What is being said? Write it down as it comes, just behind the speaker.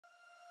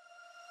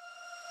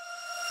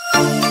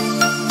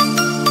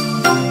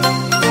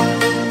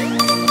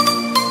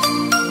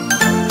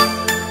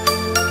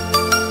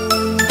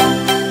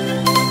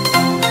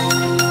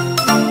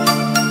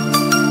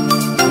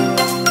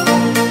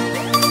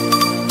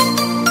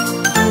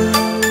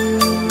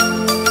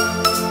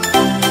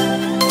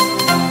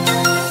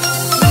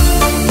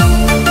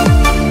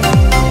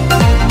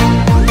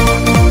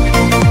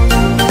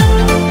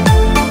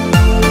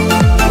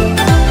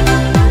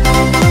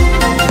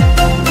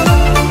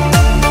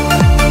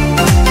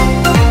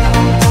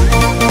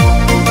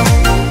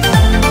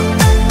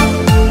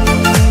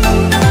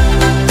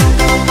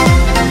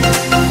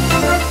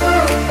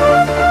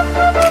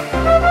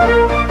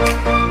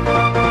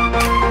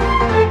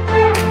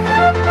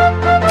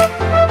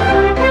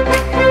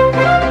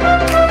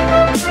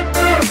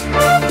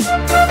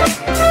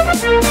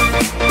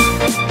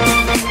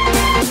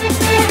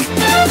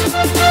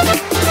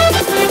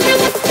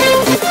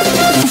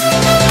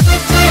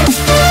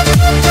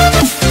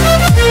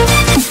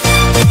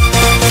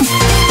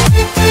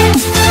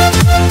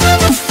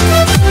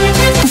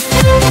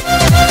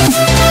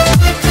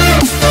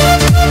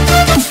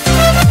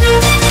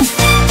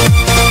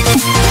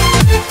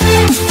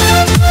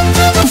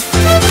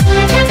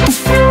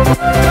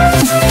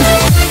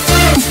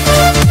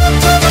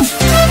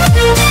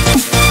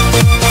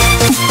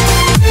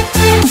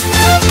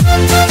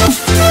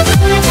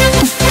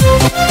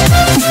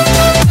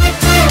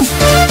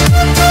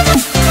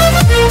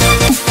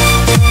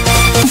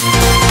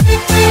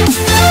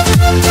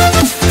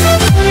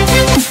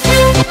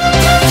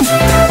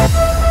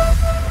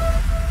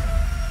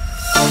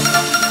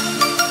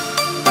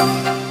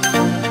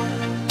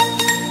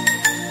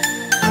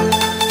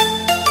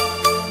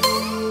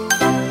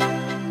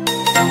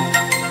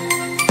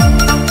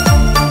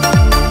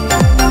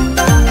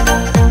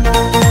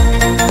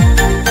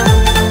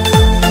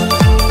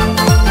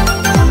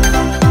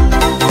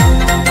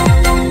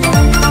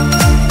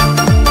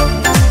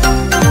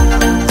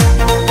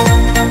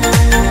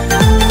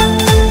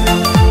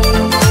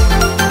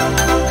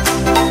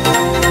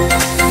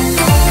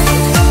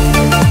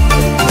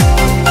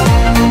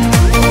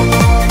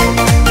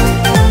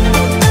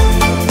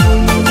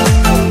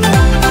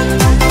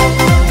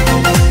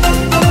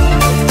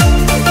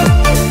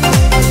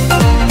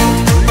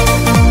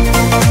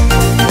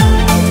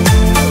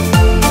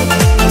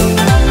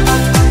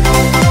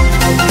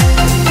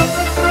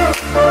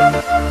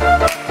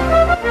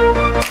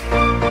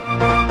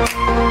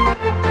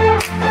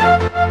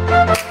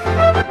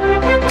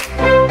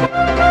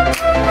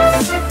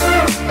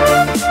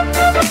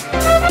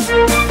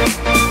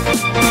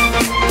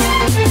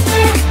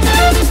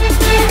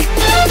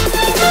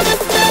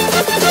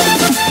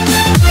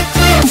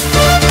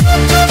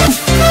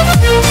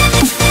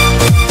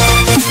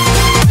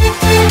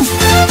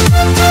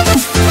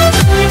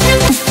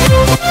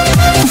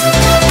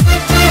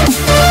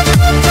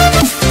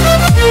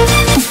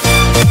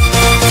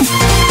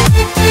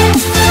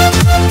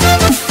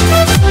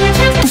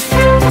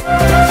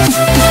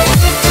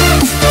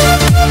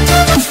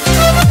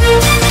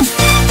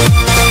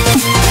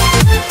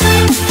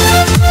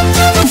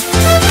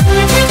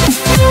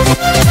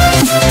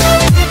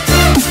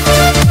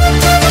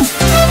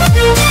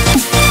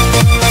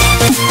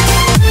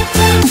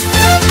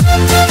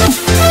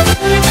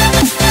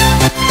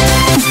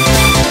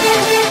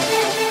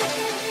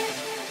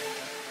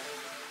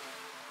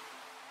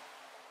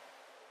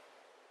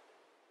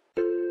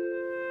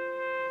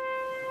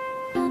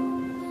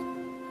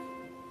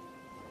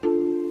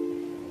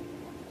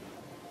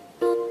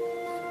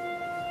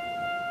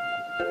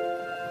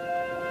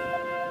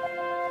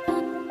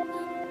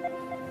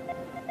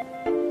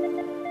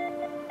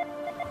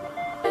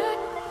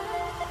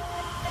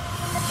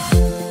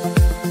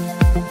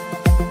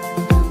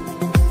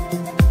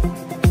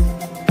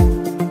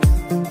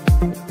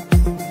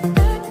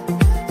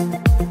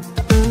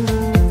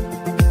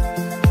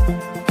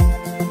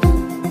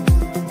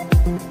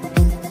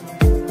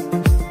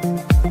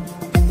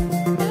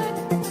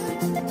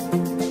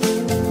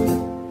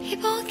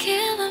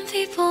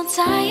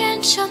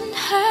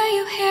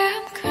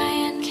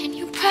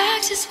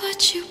practice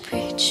what you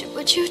preach?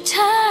 Would you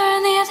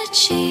turn the other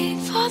cheek?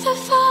 Father,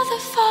 Father,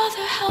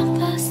 Father, help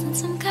us and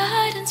some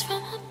guidance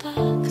from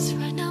above. 'Cause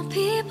right now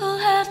people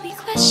have me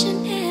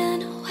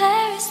questioning,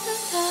 where is the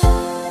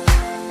love?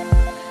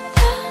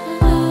 The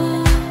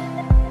love,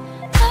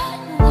 the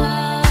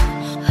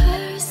love.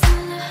 Where is the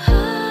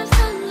love,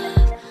 the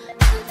love,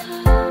 the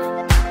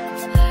love?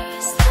 Where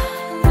is the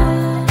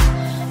love?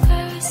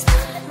 Where is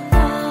the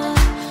love?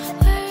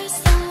 Where is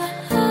the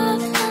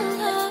love, the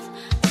love,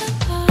 the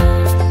love?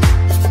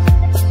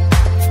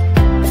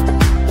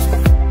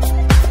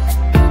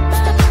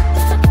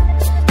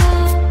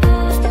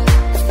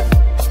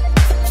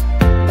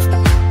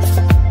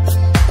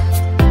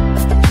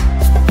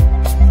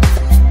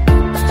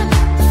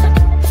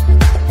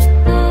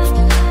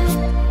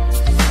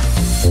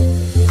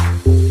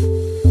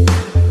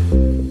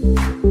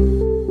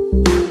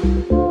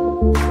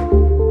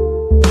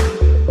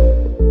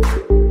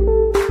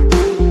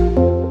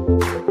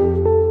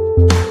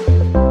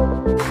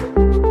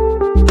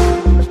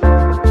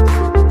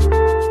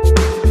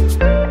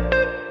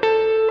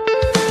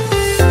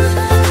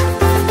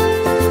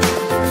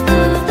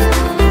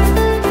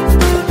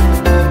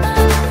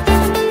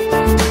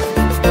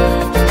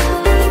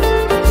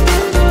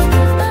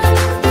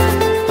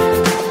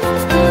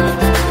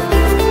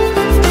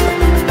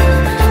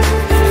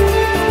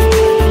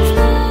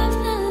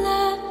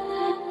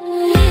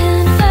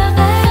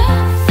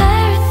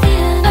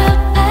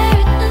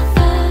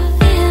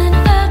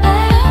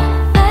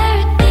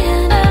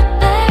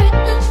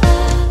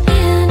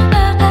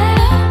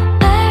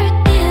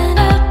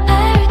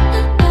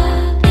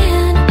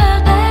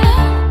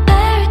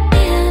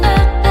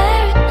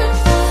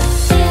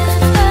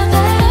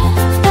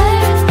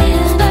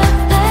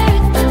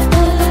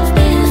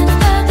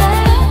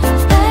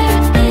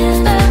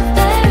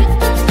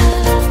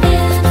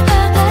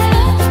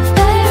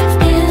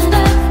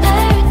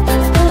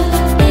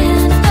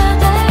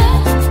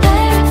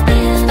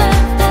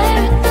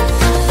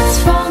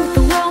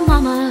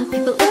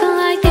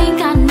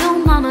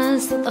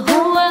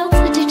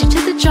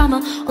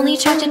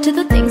 attracted to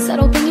the things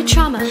that'll bring you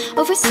trauma.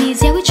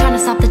 Overseas, yeah, we trying to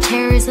stop the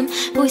terrorism,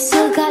 but we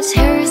still got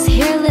terrorists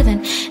here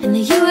living in the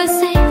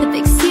USA, the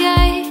big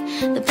CIA,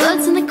 the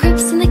Bloods and the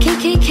Crips and the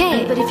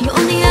KKK. But if you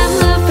only have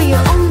love for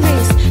your own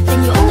race,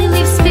 then you only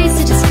leave space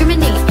to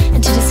discriminate,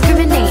 and to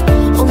discriminate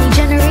only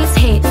generates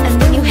hate.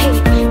 And when you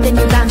hate, then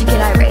you're bound to get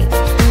irate.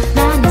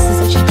 Man, this is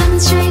what you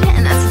demonstrate,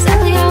 and that's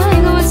exactly how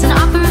anger works and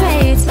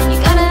operates. And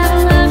you gotta have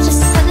love just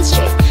to set it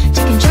straight,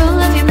 take control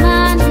of your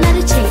mind and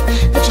meditate.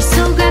 Let your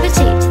soul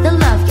gravitate to the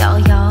love, y'all,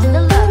 y'all.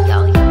 The love,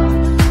 y'all, y'all.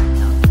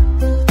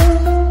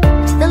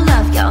 To the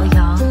love, y'all,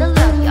 y'all. The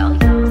love, y'all,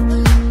 y'all.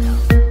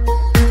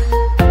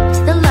 To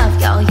the love,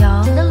 y'all,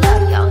 y'all. The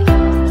love, y'all,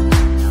 y'all.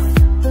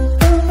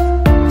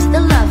 To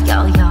the love,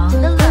 y'all, y'all.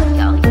 The love,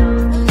 y'all, y'all.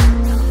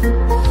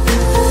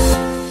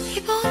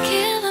 People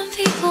killing,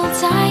 people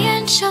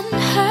dying,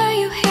 shouldn't hurt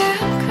you. Hear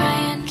 'em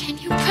crying. Can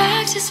you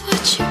practice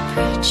what you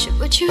preach? Or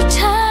would you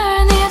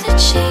turn the other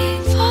cheek?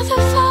 Father,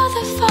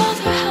 Father,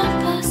 Father,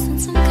 help us, and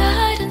some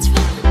guidance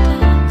from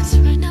above. 'Cause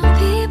right now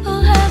people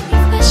have me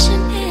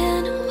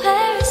questioning,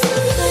 where is the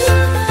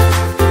love?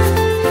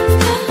 Where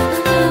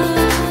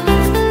is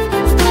the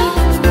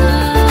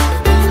love?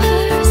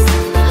 Where is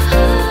the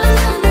love?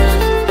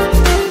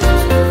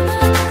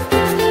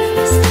 Where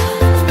is the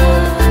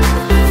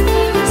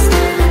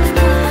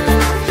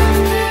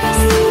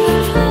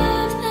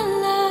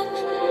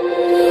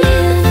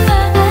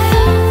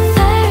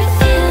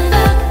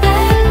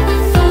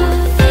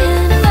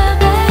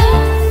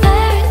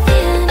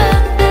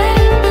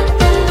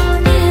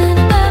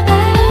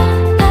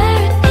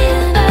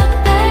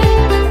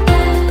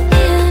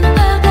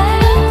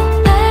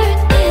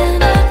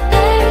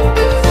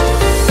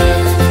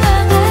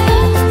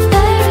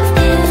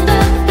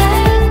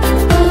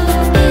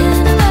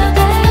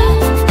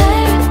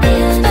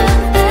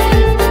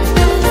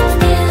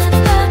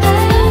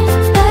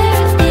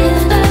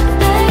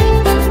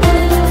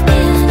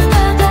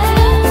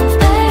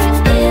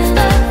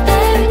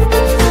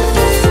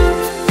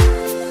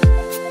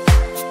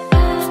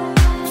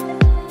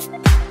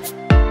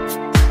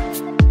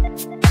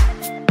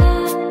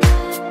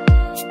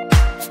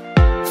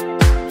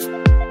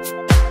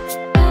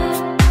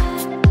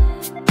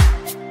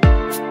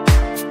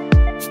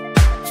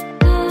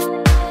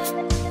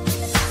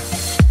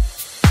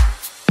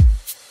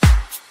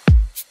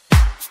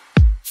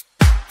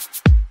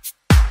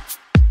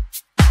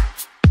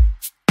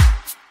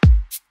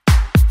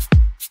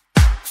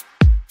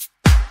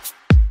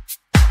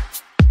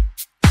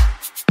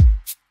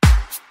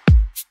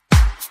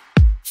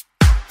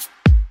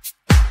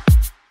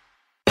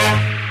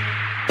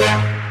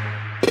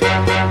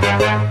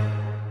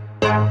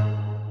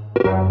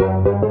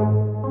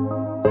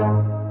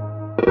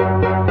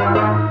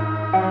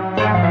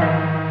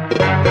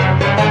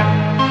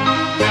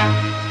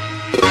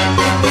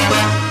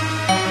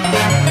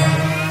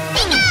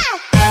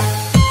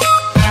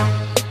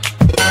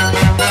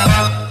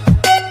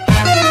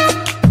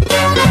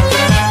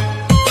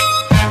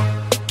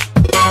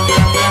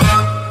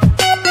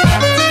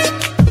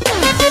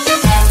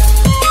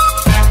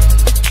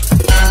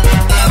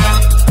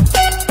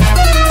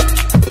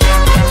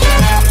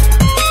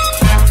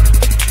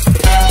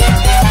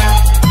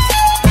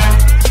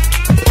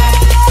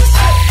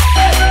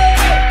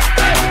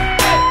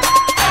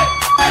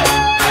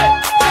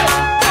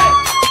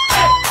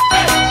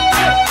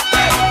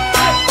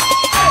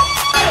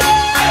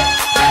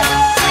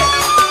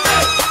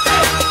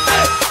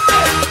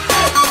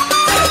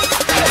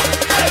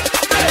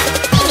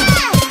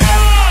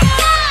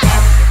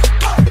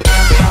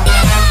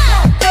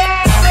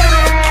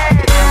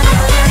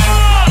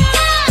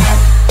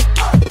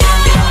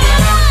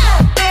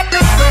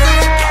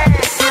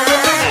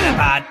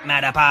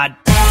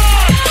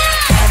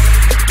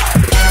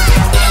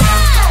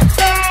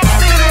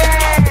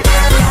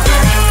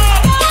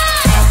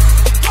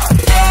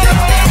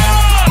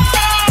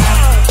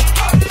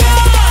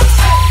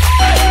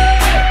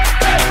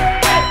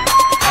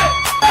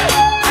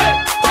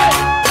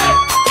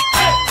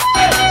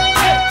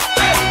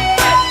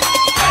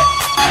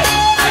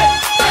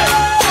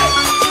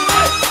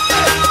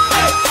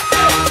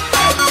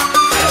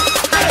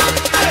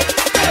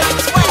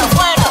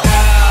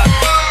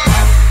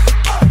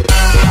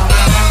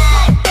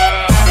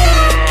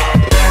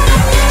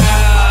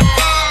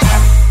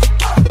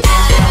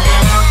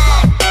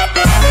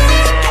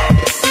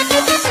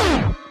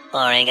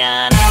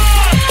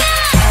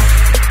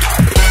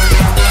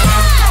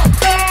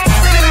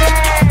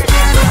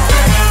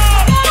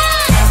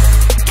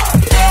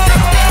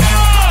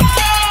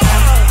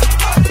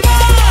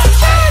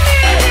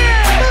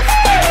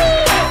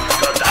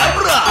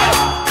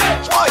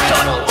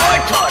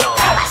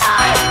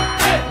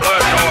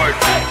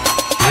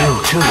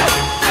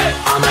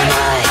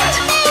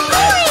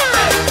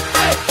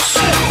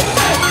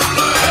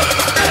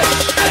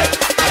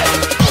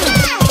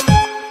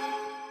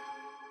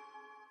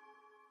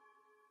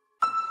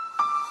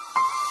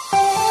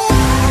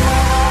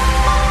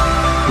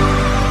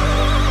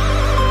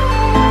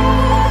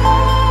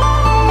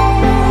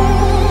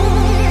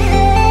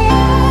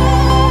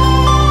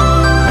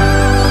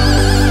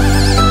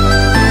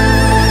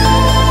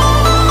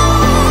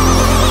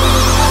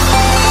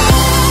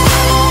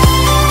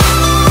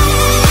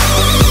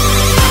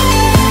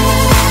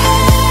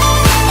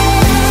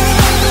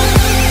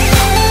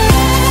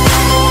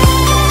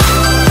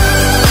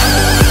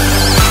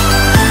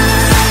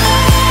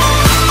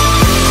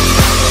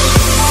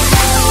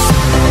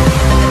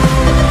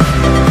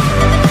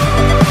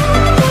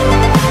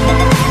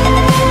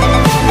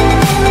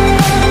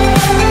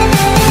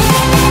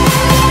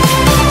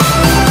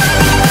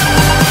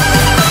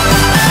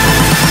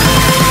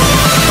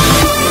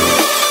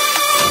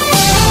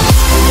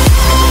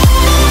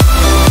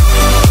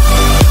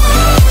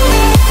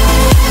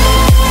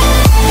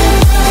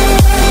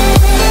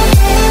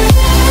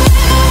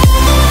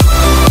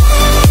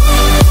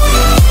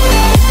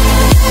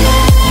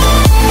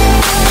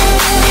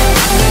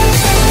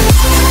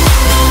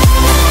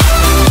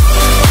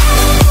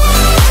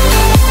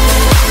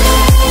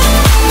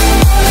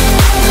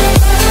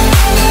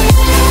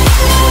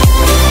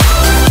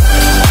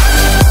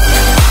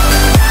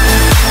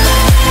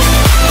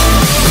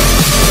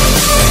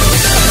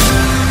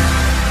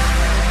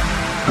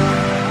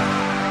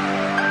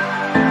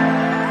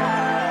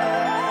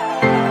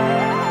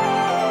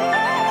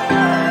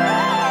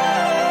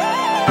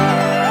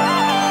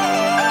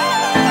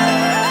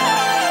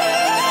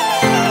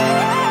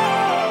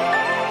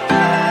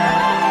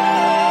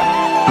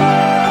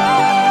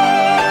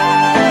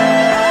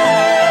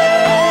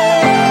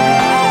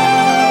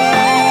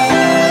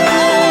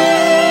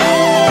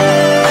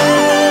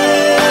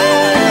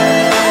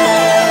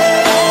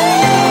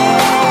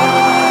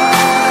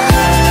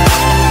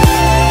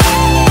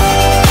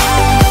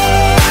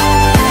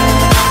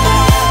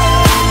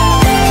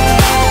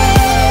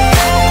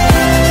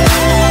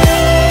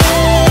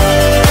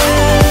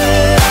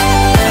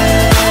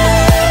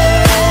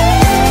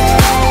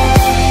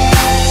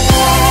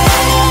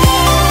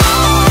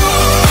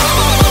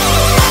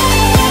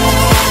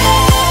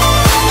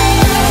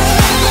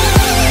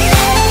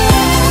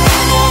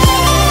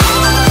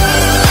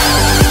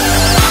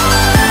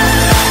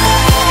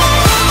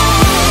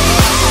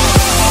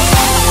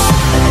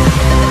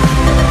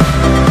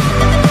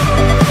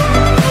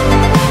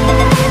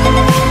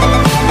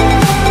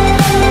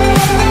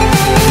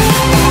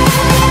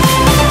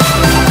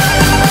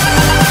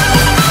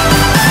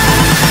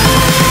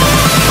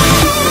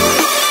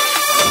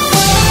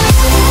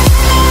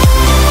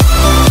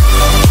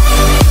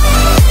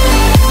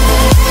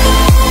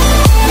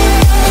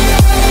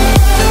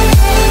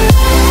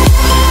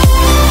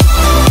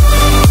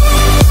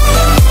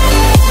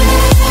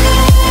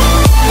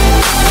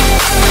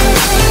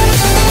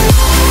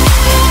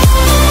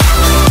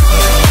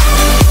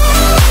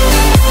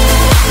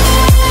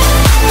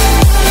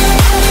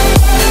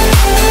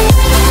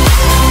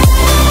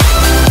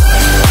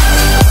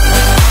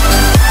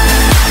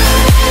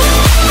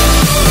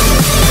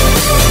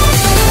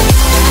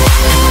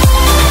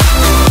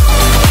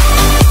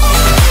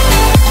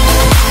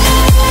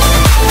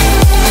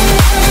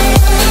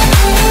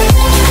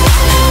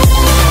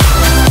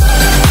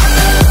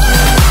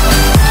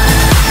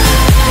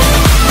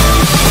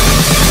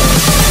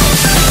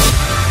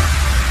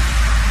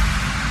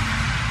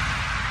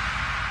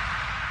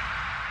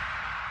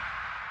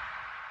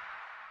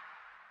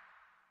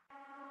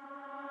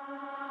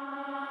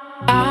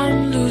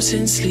I'm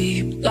losing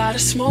sleep, light a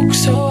smoke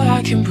so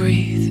I can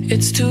breathe.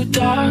 It's too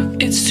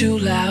dark, it's too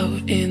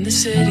loud in the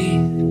city.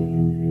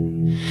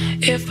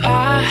 If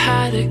I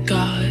had a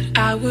god,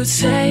 I would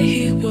say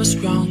he was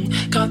wrong.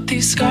 Got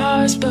these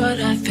scars,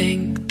 but I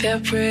think they're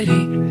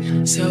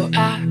pretty. So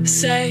I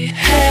say,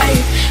 hey,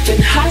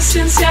 been high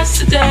since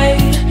yesterday.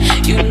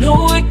 You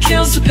know it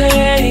kills the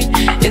pain.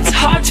 It's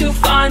hard to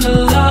find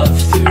a love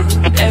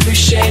through every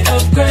shade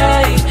of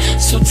grey.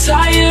 So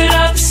tired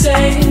of the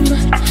same,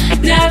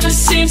 never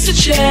seems to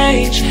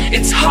change.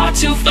 It's hard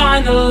to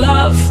find a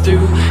love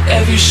through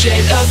every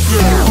shade of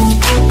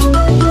grey.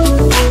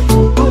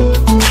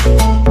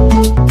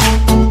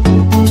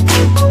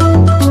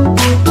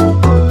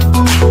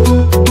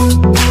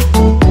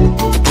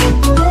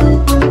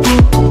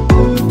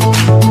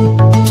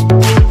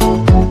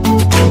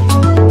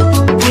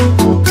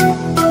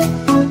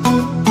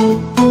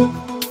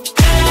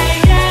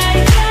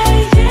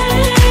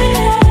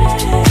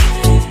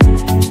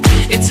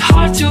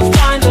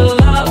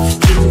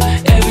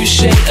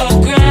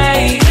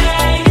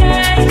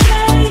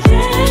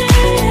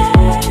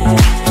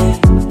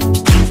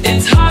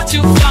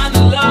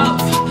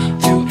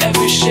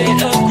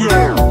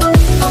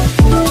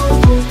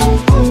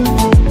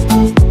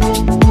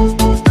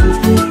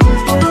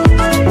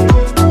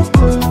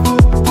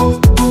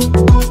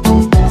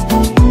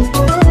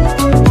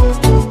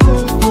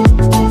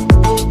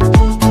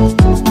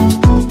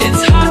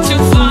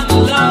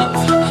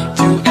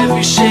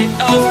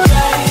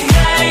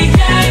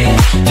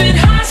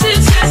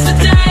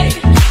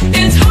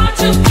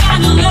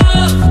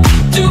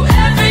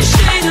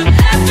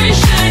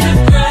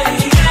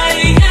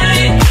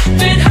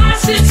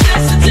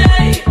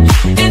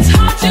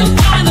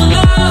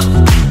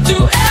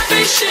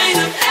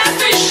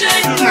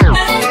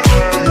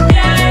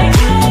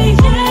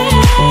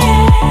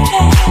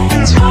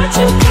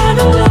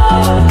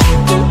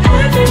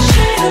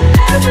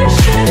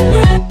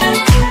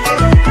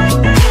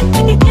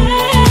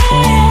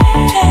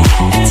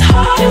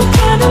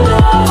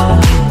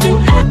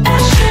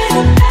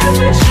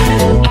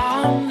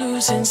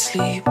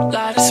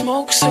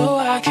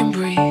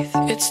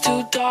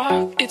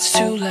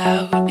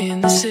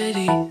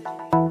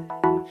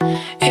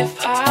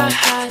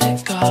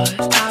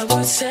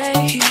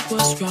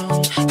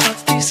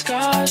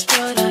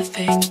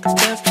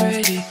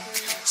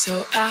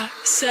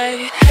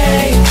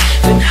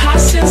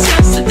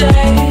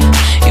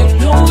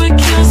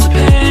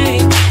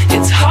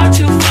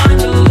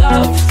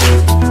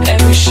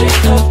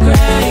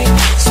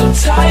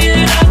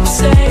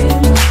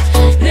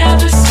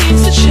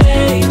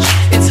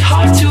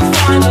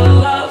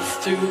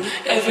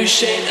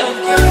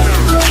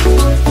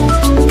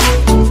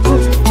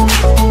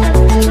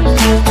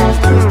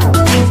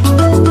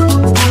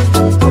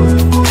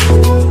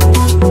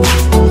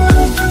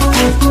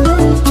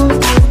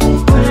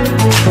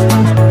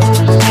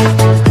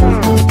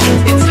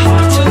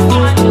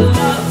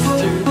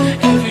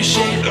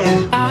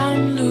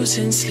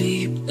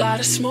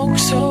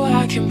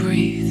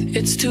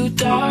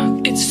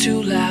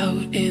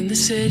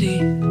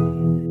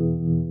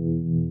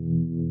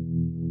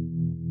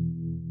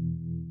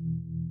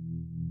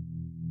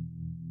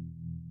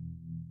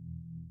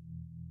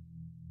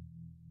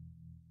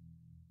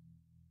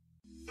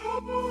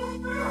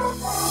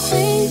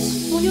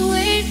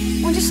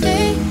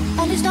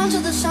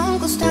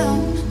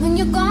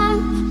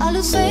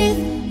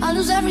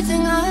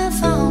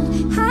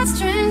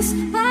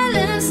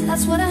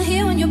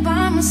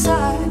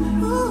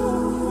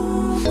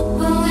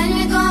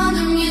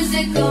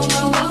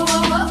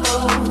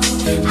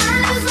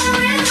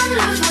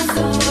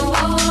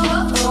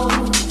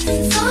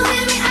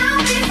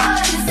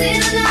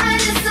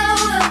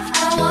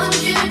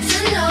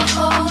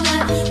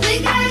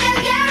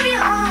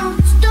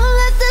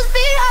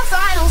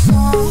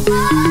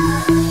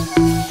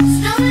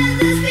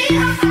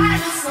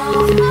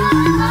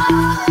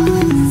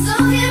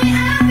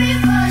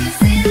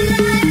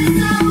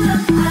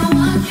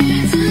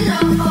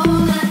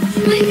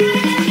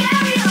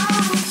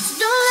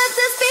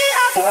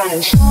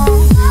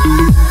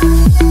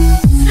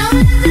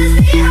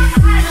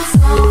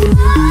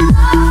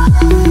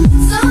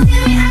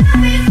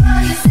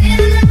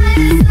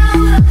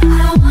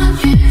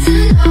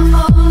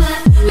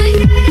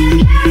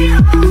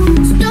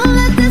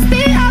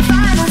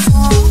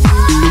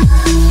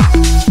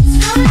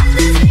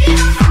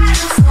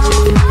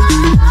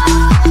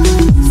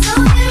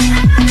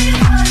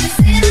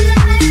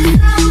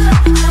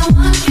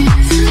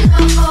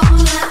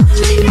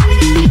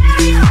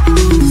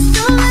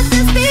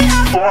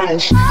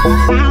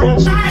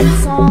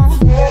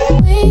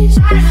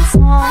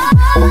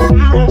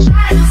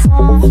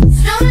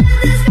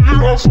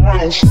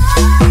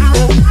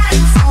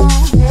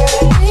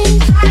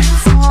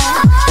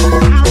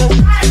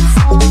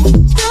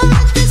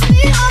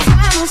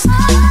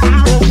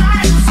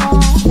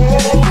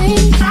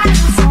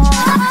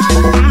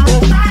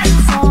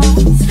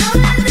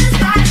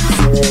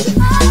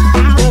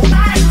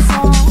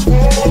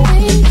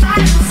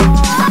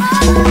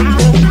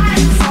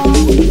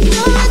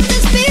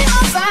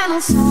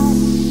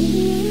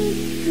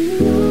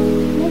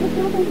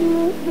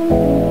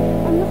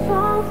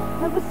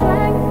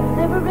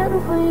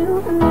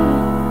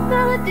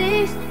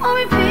 Melodies on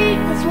repeat,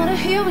 that's what I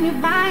hear when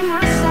you're by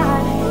my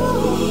side.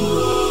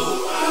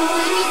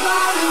 When you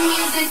call the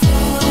music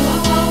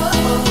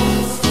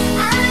goes,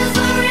 I lose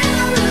my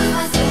rhythm, lose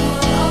my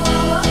soul.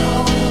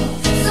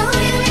 So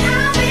hear me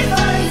out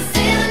before you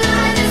say the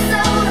night is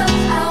over.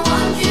 I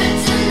want you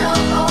to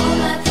know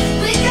that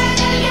we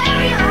gotta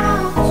carry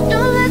on. So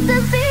don't let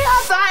this be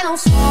our final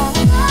song.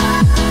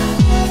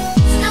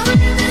 Don't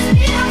let this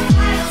be our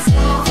final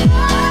song.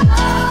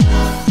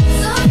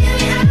 So hear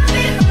me out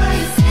before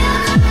you say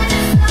the night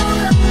is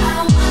over. I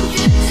want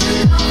you to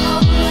know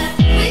that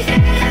we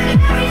gotta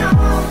carry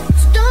on.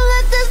 So don't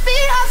let this be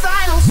our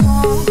final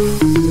song.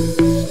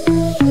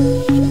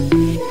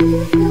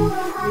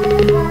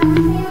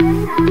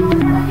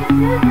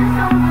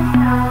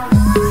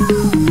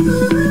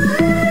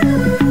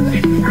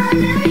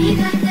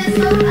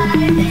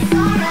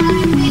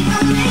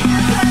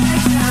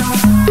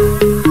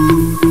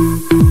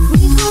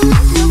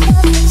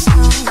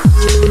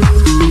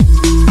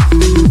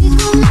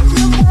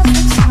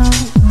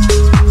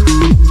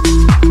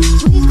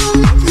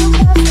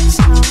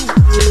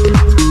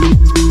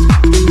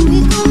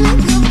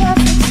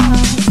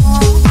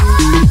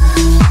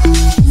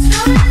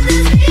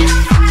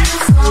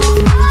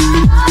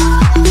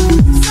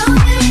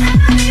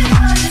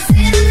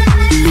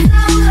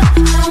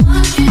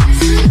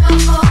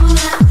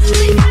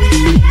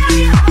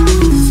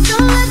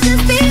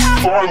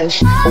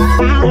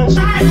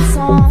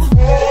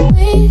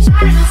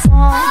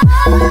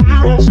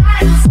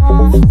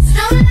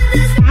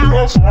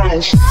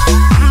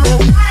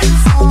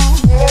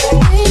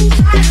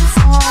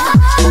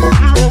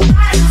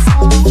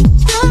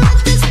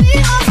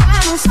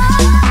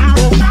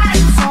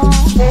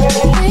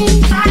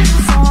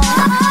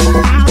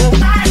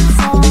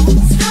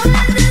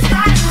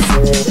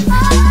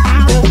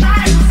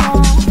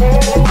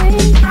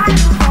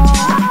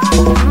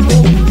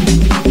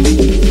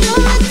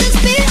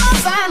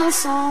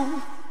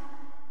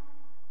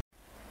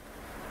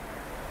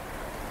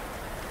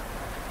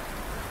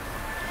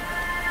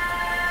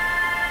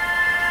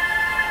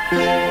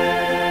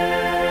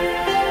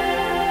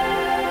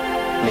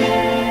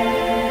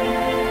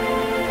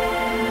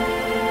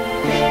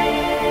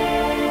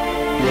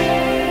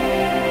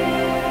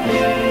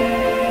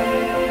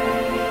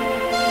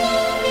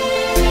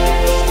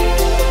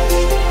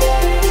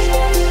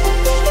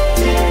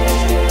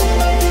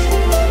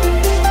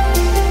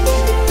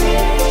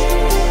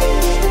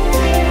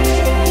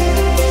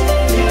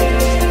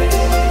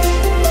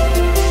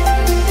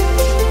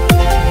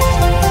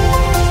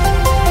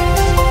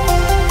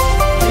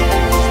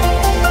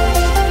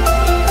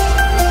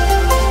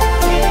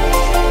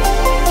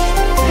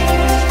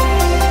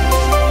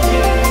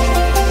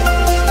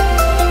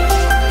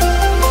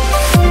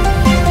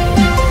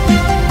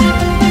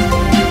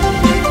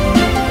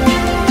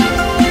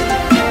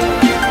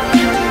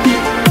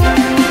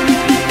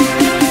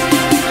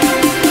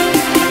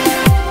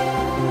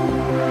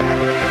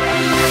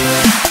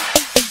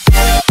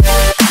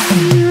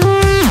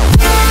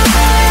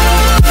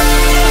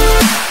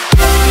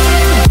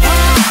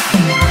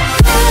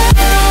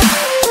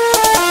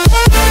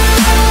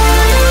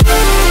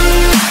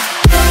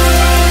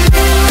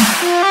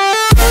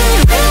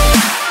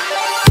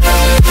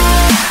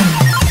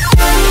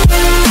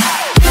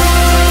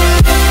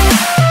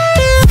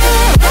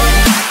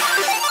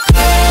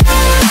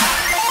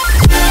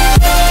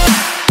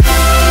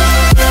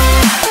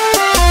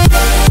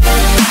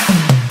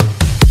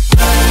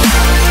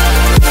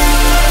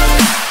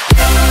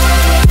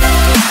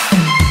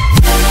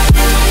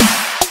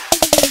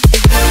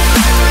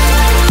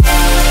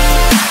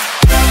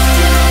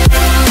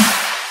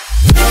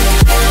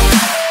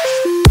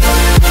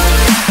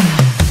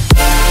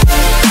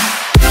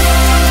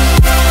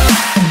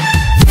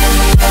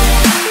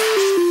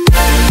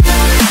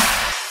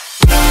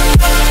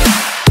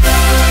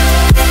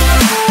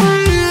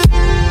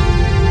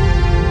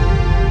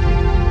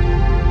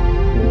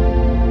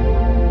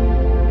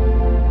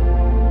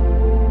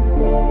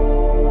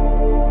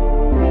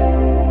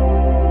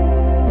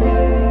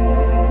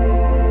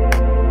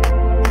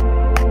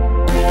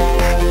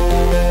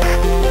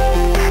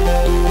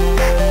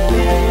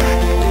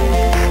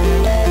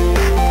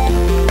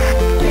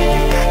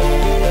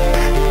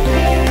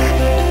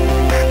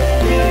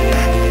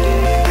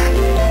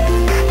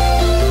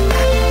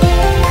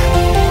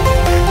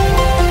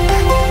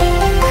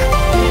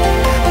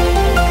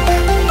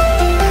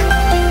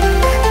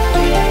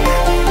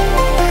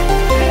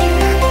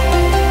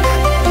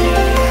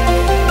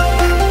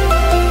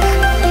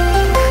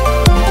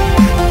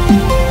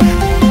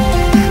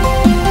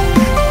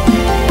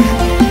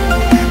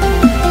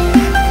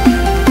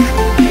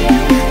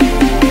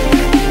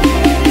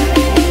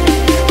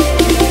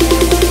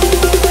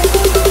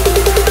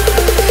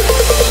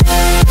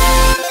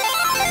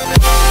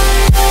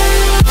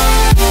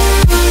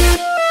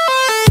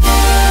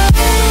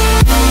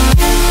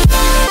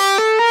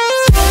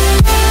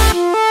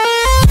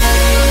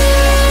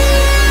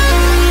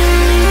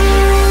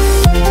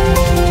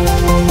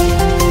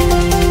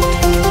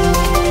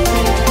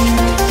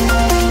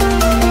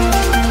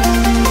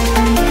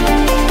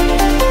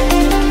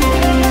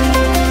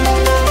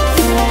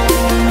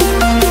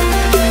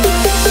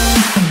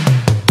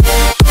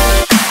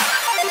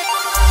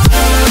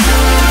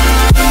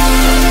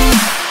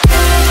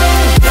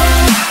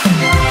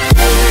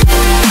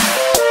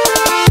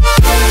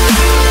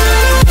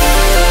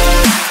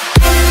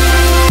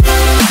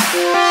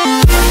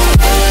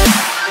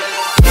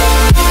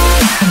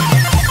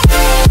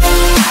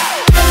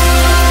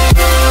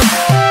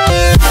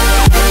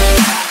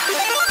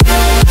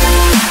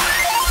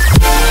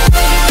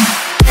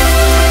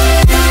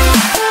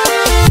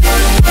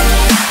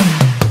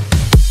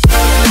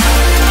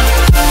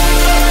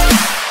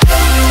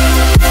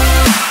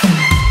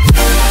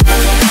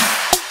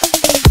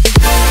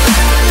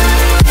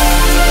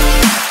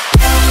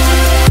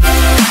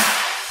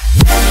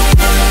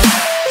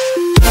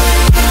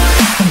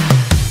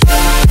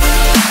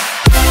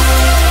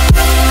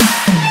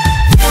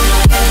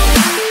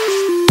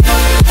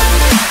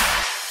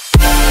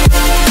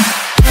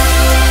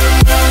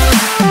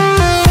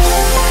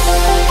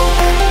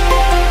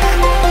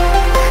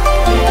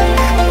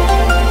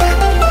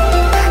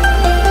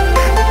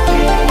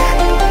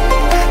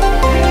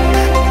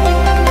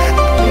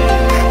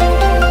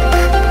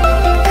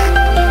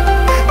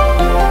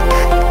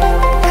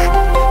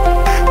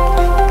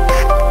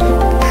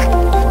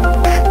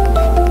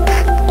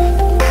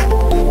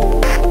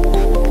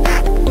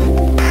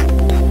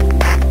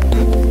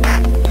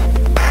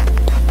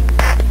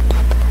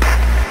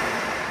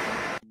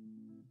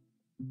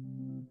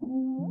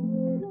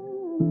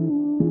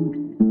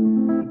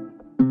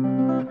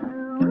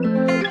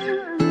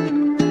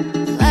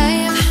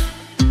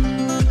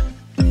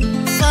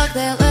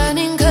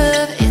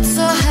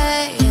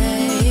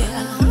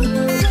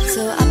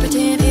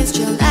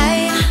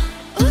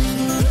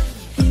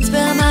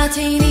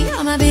 martini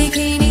on my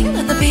bikini,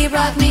 let the beat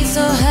rock me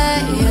so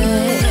hey,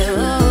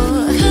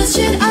 oh. Cause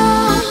shit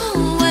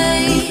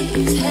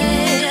always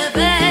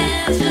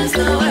happens, just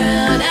the world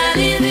I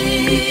live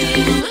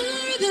in.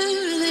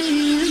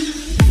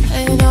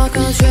 Ain't not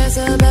gonna stress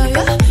about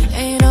you,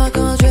 ain't not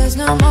gonna stress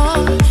no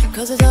more,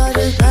 cause it's all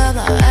just blah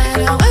blah, I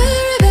don't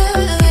worry about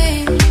a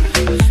thing.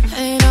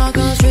 Ain't not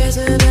gonna stress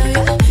about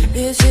you,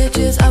 this shit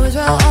just always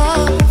roll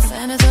off,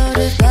 and it's all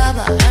just blah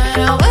blah, I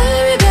don't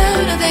worry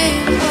about a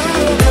thing.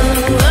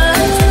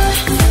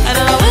 I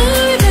don't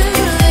worry about a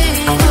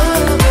thing.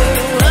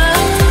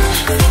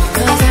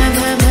 Cause I'm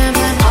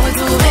always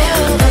moving.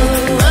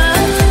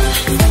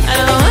 I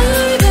don't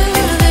worry about a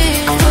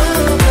thing.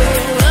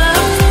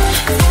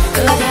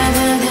 Cause I'm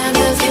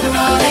just keep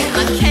rolling.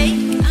 Okay.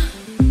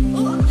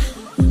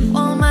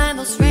 Won't mind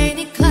those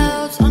rainy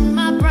clouds on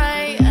my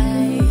brain,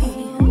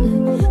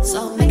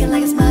 so make it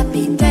like it's my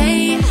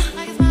B-day,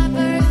 like it's my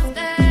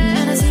birthday.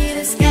 And I see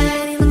the sky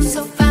and he looks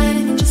so fine,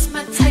 and you're just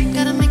my type,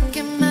 gotta make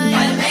it mine.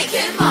 Gotta make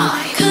it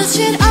mine. Cause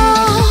shit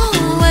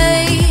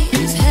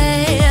always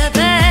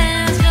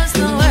happens, just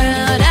the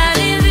world I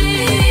live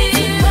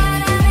in.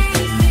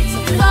 So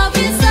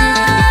focus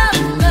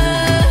on the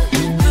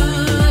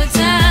good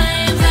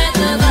times, let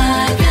the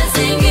vodka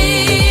sink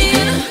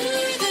in.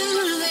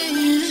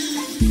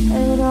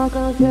 Ain't not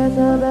gonna stress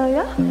about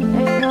you,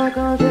 ain't not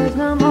gonna stress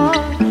no more,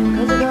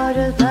 cause it's all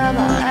just blah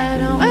blah, I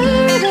don't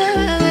worry about a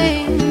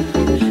thing.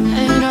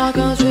 Ain't not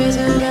gonna stress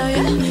about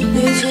you,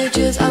 this shit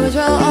just always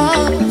roll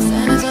off,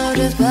 and it's all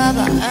just blah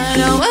blah, I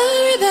don't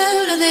worry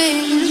about a thing.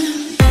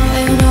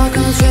 Ain't not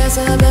gonna stress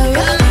about you,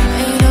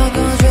 ain't not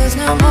gonna stress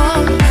no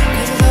more,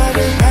 cause it's all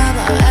just blah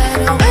blah, I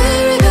don't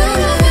worry about a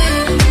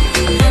thing.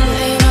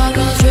 Ain't not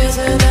gonna stress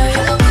about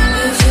you,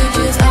 this shit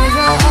just always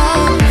roll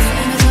off,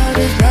 and it's all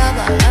just blah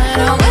blah, I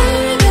don't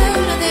worry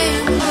about a thing.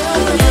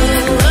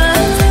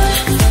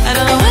 I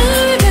don't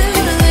worry about a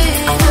thing.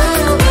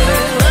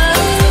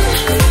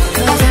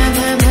 Cause I'm always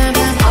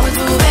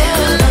moving.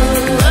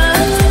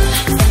 I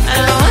don't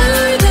worry about a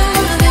thing.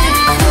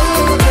 Cause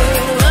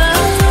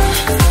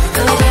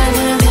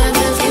I'm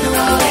just keep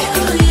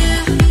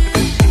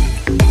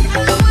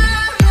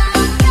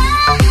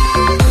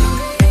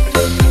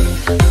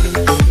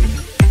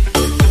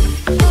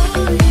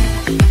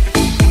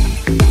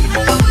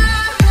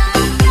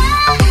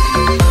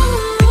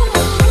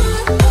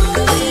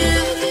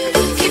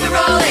Keep it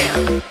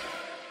rolling.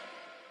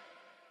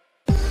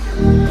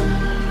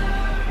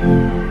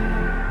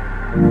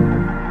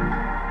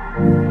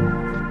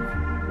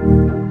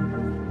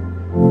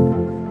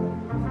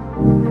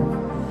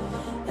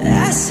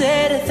 I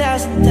said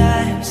 1,000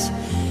 times,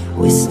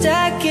 we're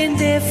stuck in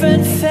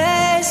different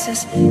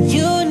phases.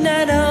 You're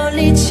not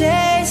only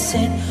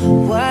chasing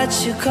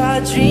what you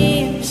call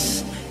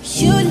dreams,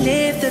 you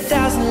lived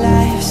 1,000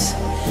 lives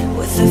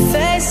with the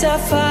face of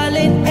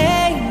fallen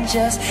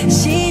angels.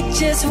 She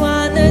just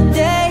wanna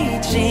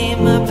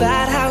daydream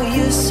about how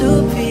you used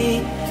to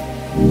be.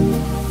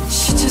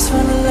 She just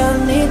wanna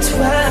love me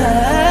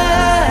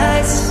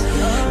twice.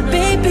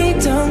 Baby,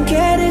 don't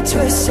get it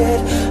twisted,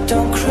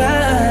 don't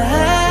cry.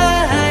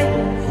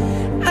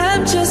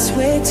 I'm just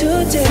way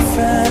too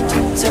different.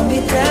 Don't be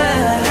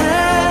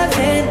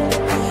diving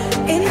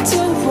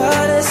into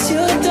waters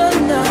you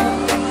don't know.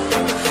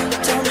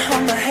 Don't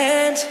hold my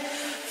hand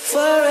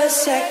for a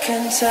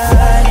second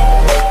time.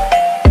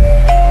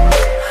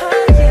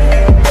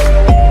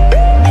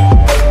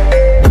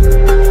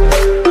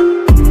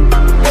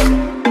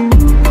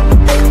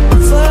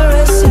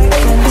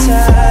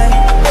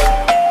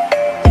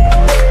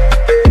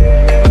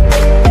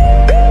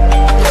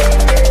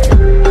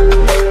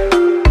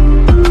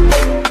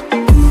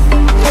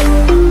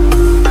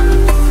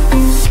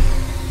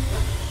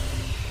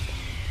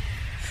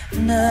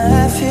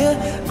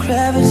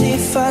 Gravity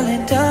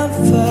falling down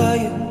for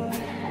you.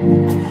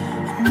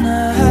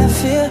 Now I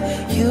feel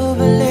you've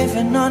been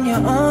living on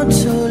your own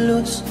to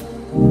lose.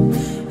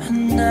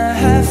 And now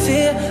I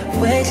feel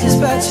weightless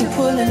but you're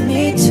pulling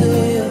me to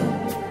you.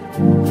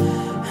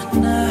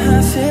 And now I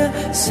feel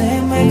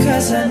same way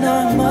cause I know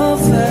I'm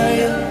over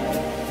you.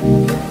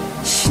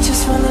 She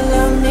just wanna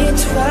love me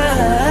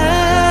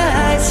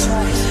twice.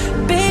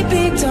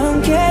 Baby, don't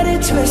get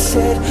it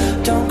twisted,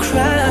 don't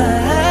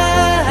cry.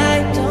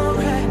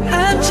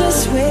 I'm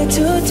just way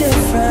too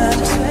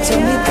different.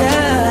 Take me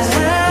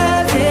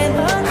diving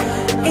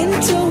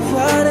into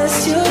waters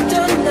you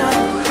don't know.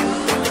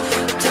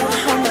 Don't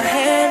hold my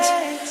hand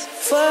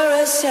for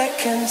a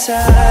second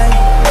time.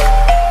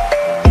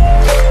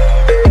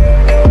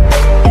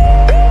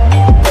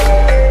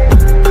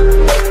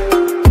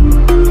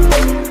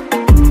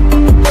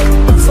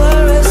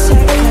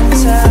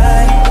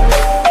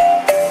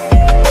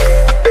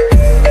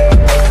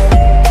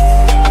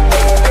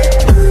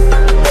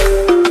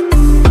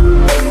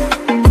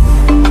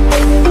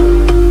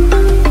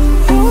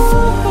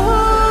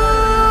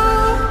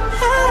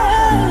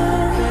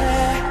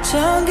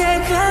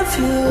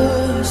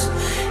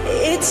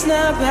 It's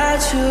not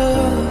about you.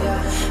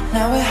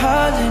 Now we're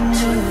holding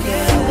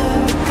together.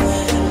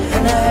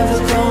 And I ever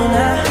go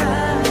now.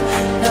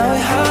 Now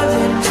we're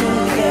holding together.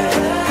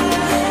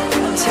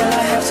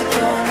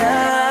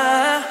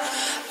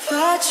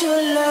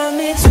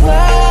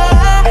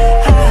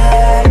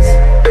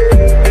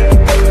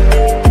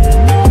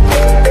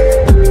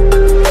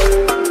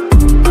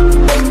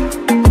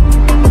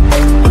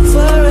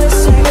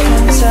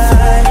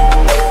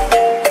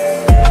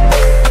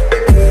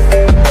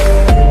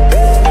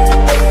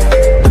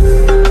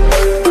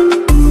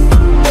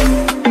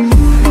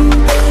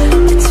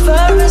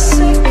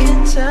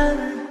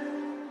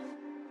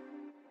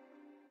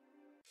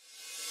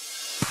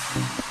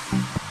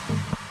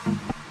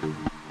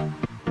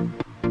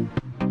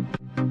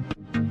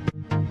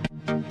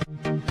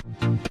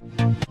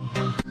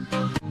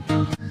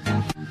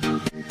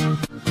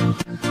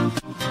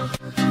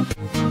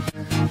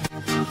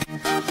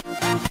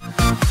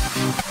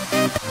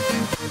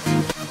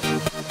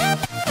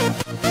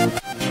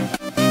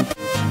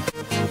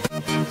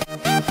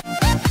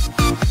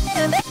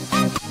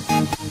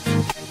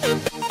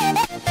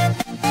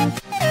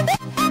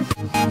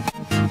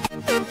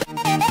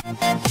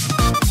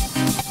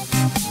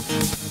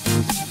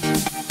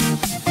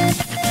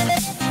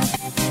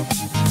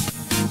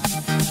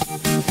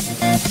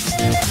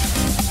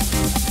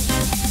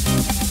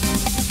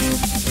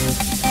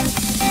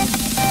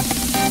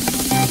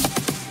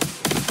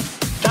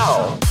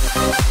 Chào.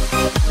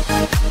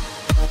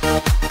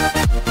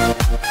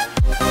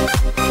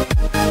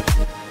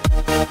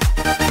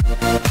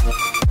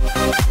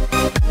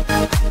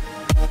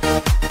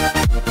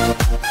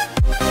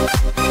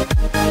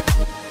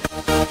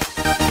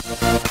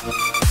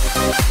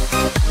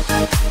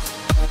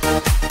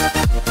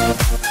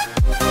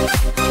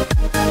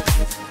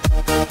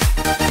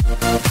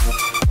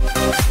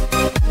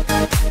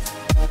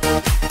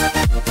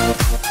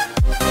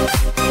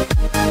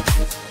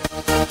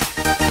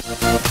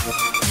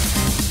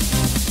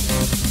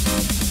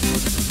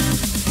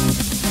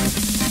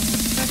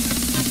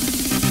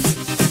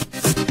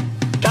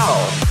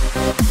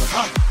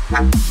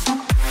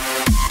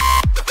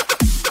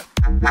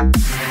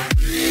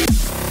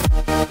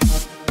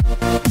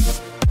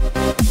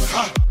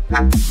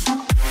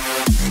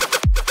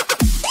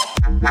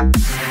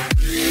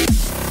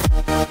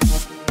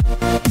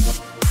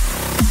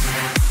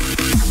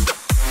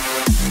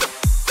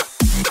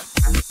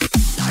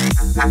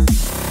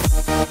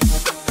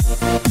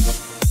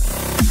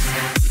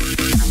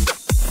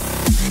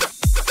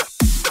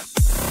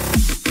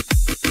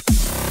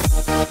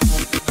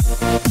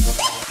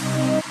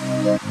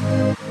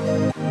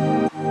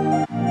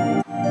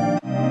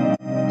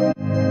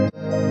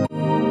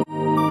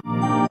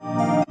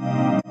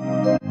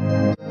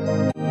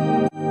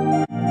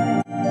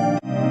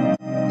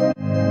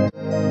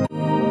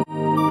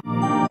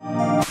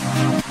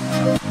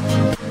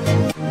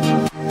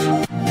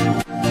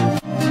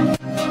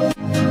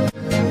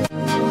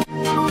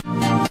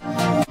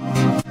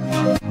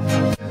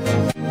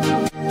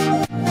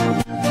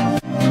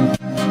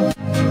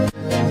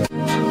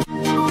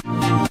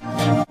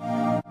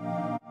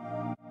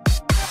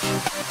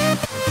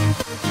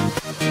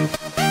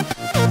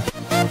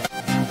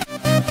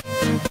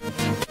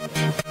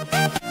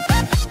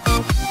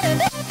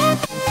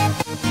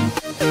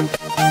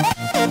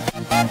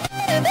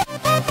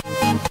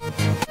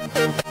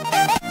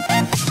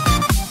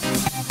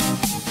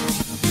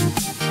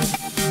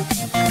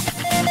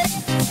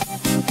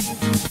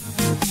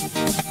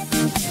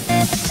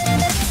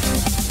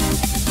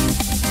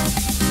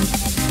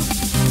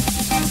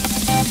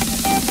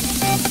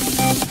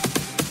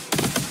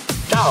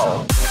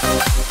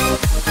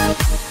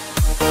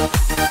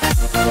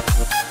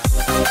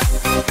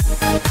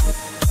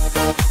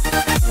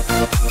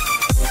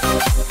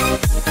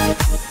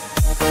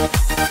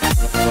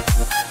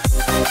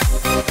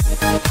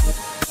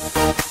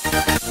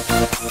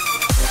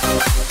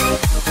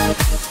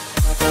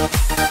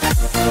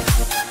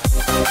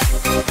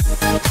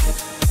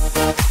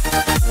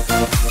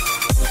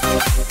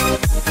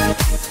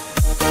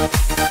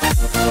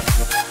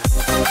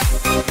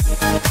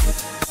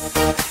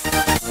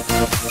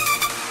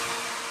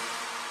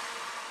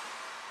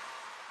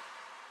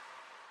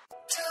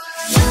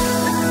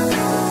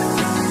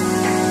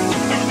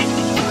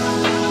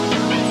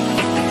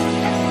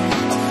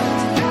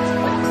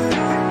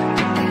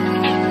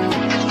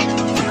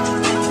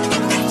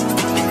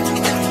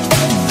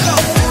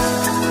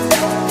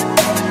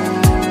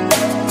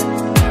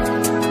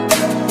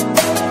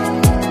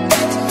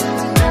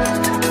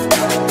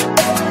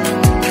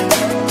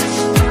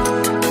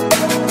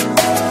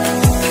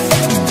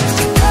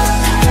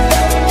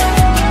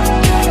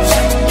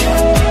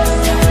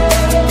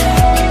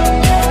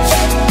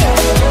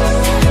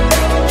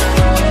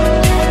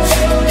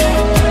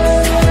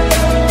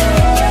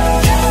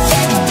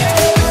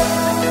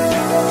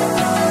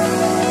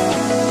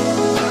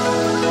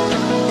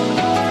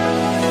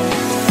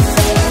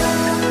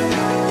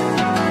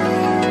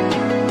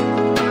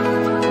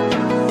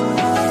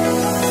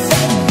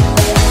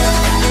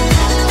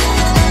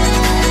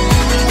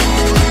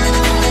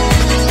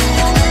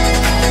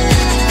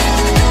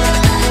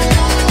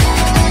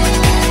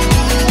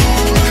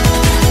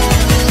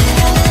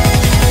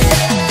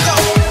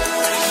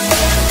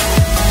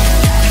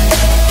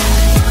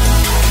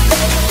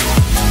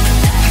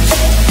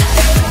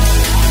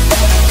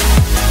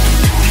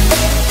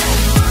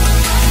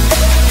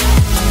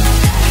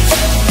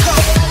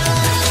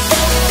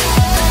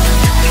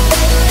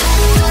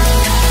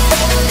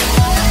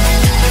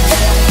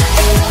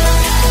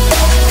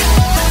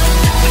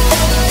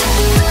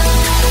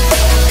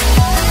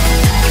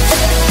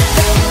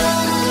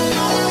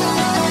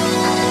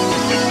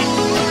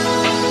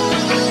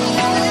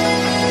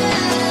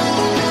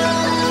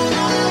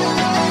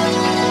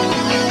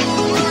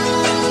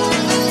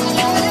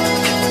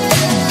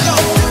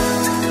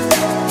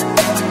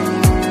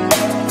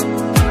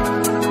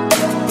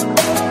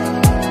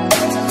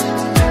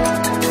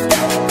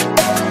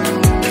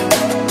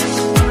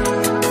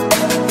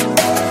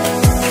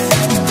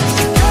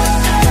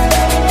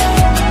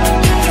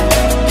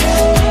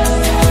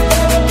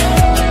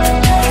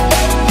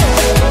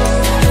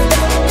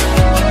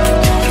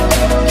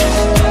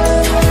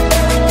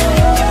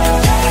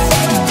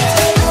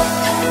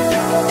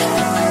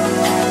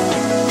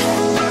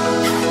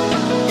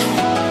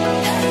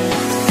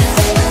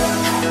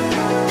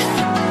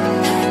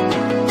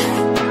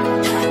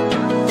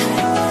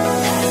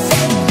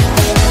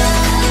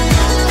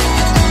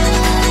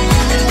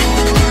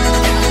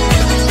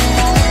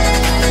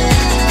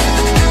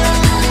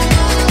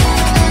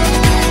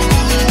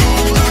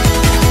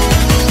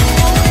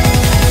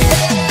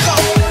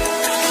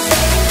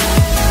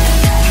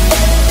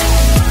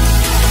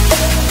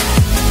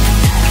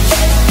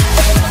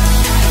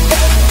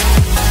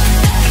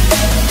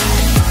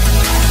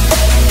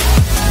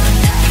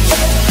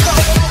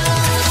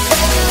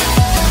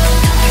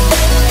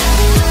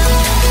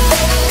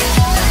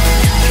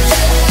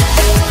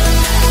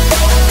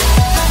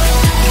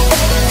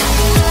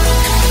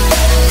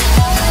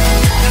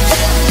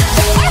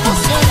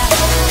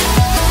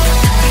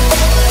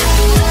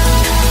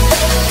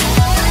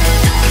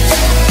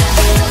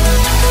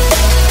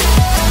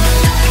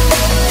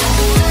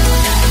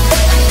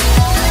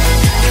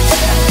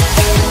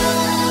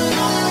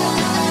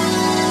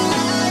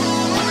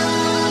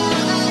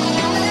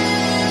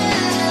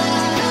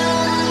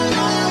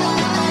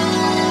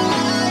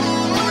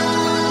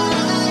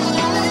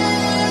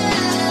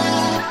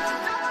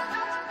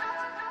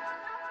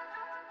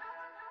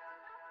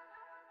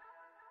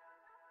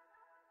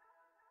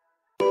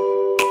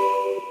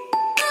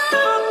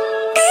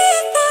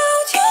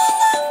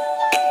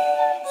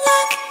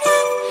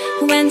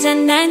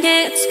 the night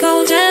gets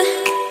colder,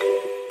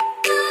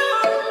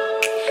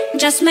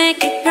 just make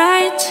it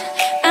bright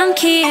and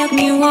keep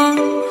me warm.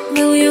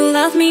 Will you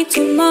love me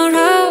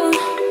tomorrow?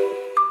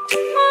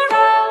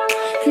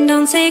 And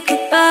don't say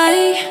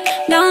goodbye,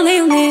 don't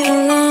leave me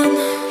alone.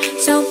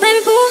 So baby,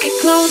 pull me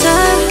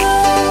closer,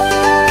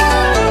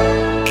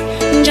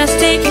 just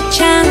take a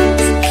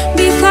chance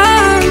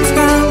before it's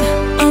gone.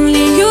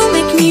 Only you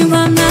make me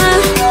wanna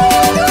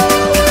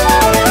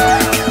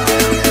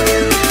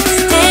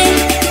stay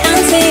and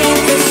sing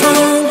the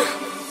song.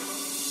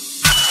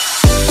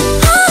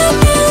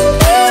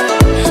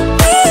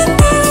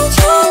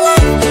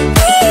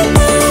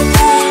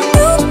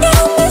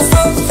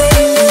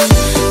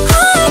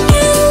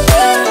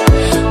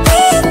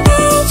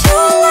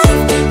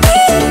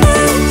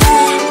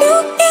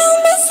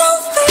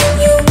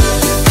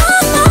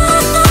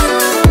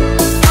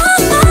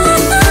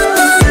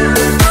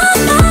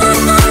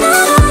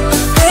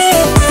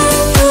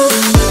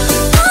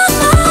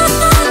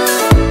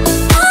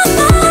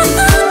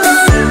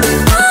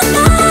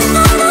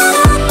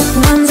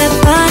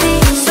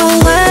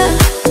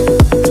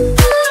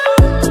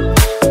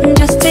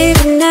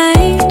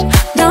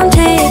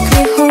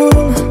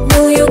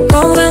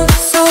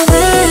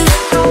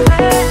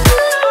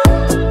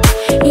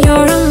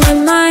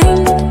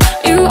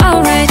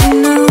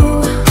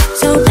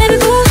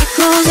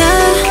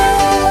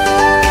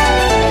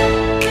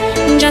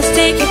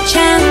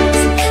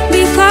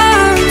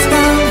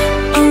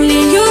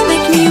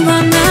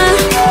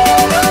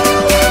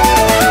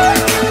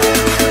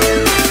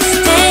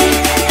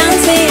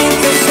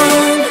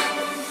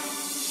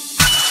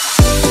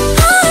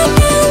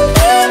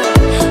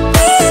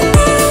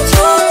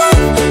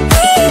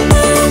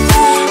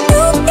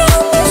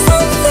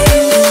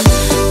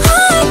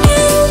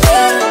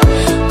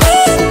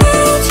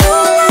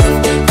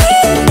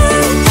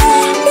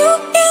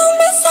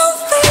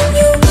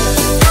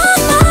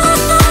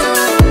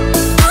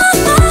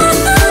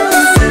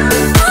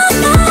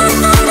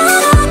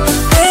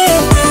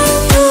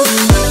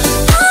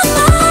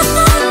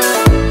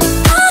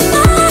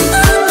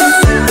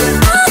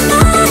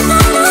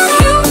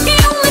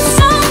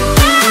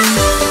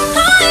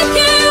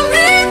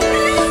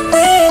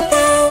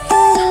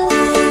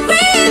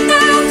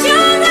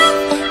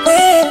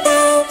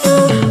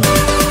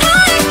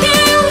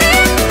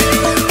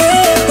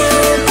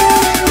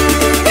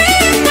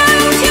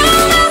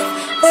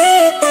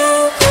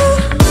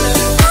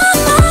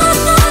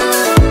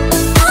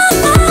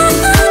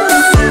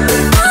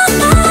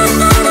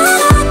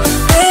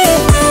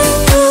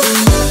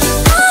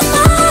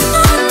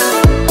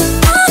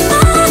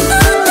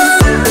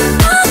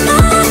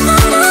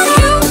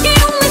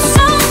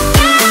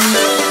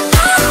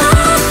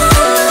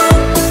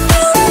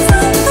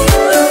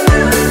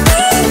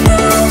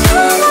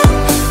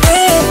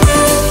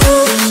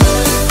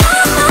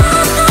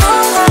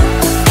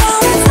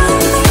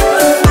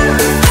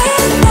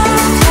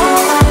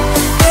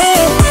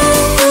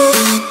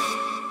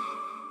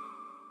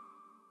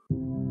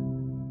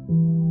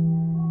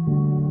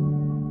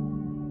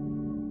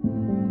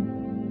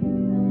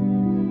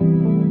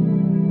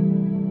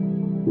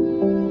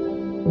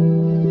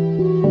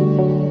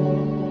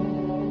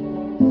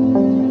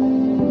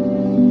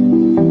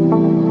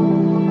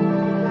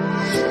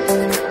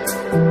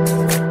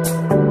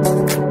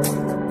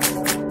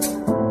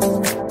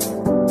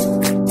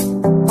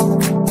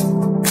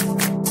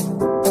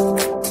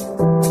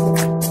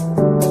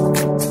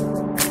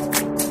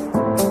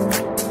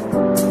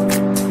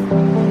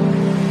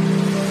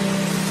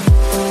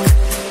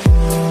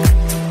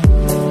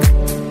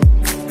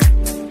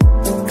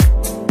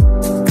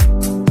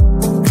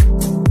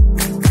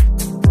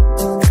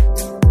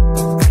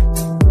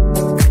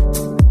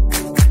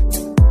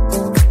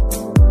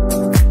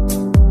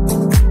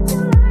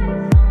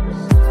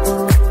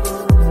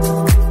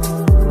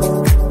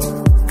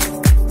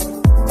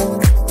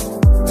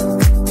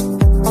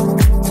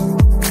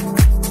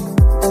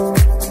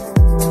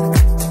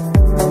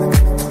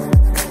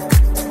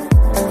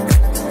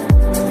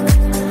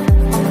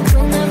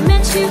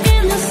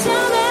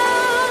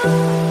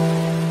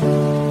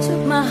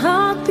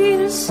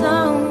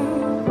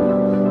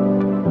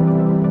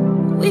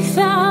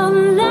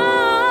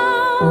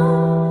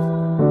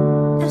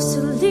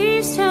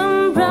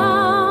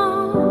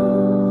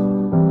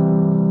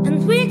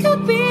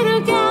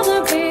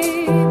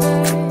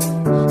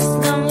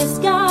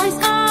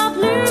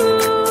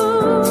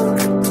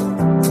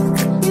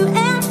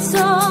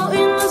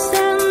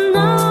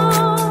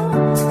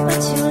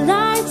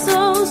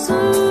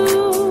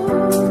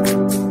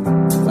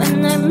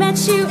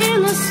 met you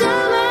in the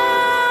summer.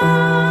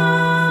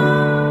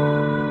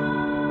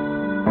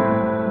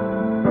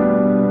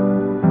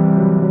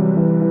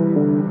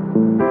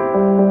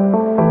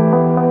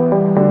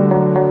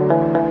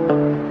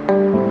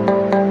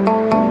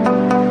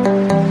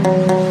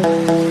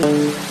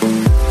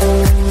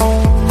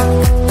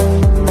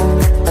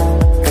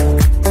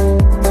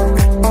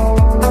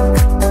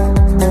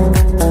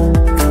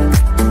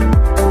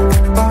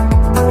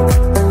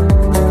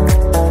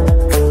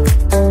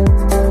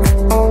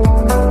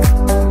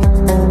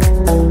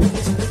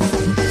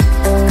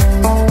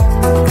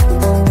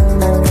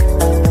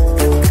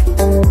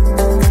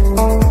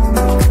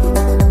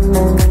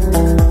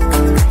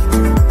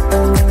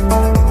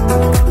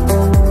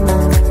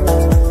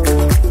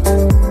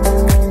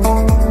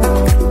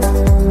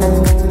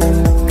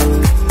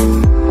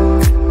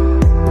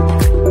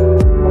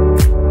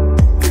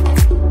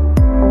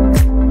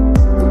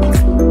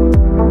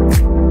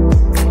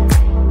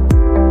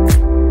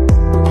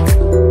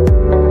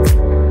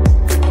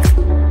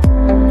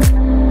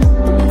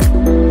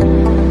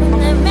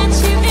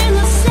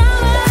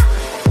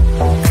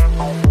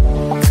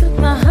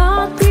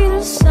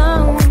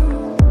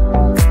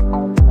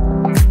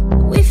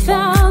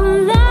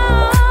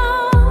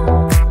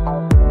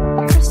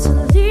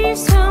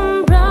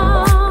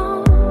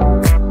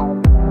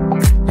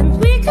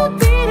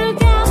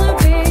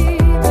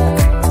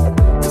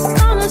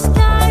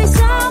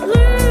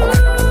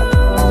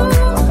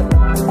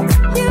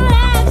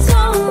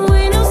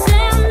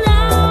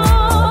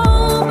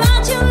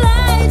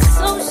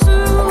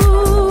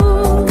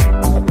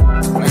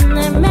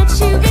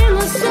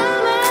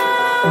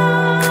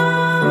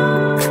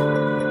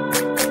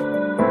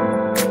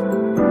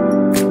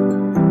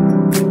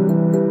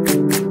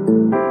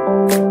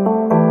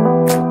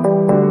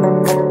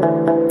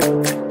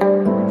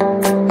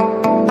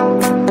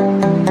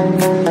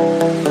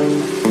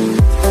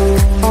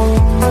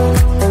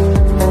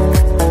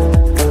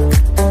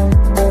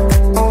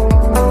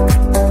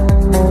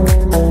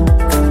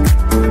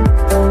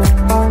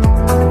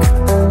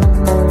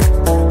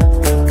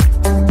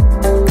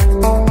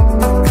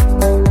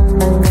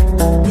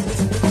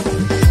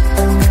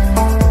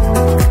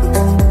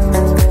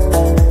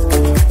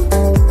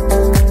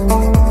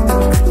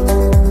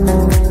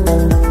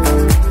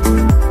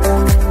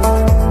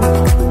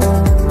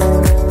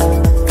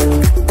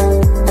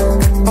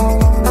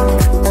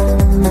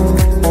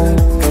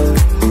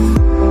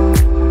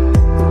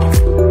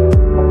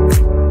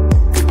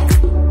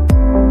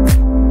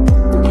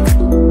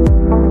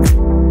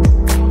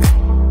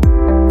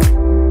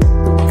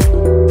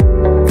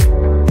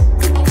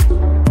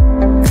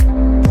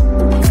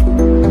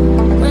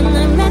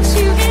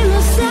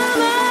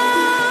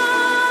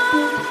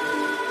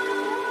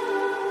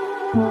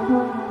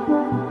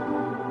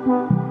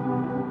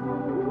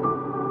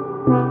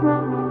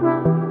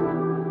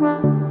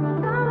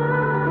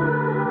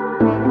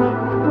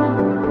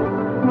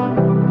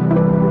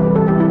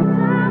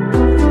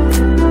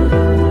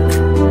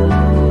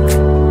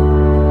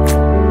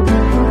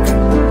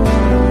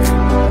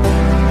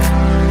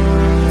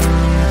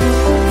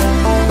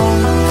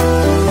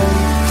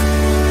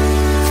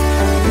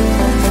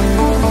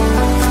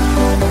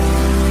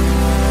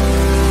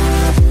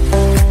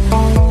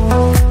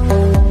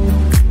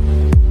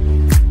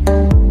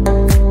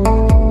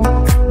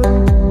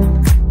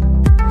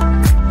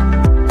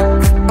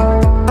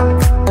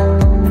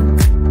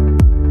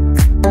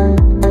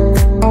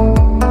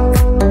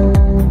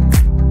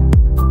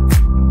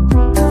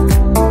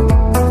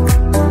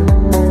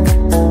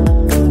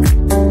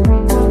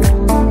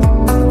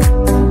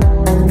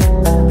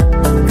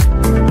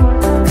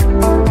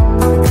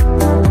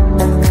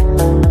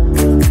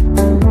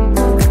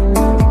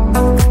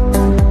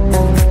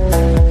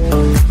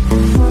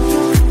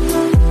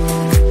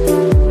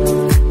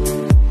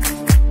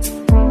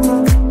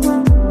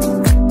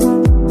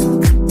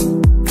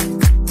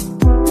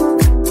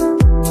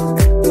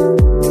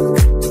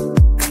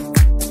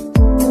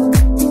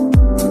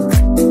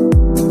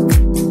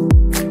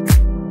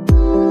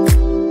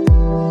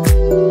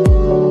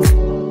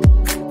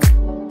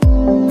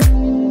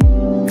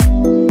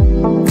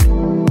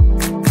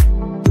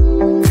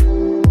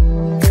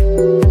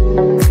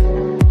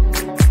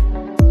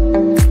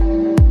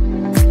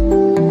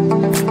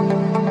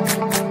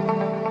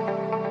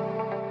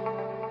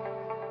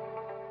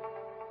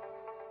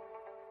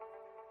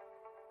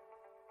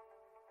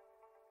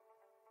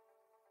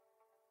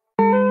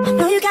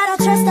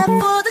 left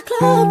for the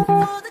club.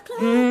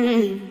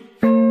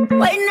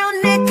 Waiting on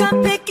Nick,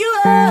 come pick you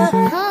up.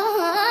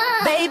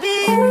 Baby,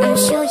 I'm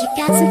sure you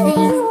got some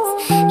things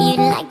you'd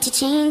like to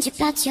change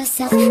about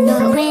yourself,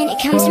 but when it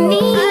comes to me,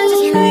 I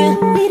just knew you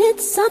needed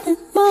something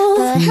more.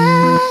 but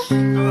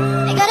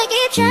I gotta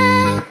keep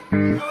trying,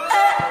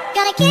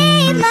 gotta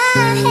keep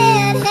my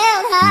head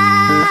held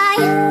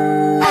high.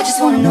 I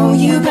just wanna know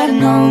you better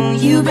know,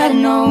 you better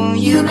know,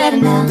 you better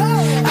know.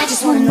 I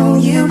just wanna know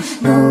you,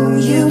 know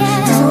you,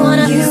 just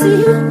wanna see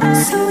you,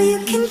 so you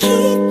can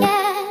keep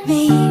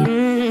me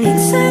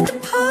inside the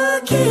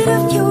pocket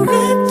of your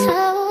ripped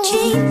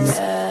jeans,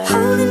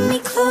 holding me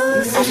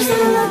close. I just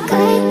wanna look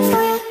good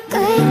for you,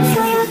 good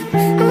for you.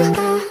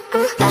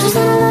 I just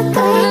wanna look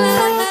good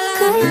for you,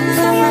 good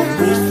for you.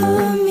 Wait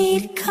for me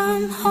to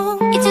come home.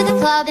 Get to the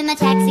club in the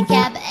taxi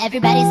cab,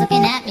 everybody's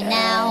looking at me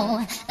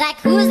now. Like,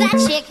 who's that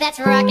chick that's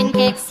rocking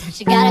kicks?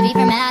 She gotta be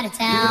from out of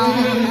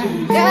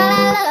town. Girl,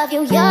 I love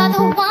you, you're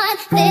the one.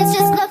 This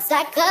just looks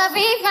like a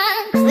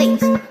rerun.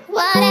 Please,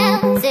 what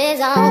else is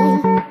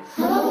on?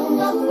 In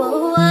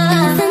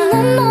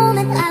the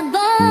moment I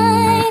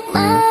bite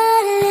my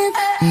lip,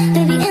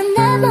 baby, in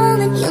that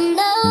moment you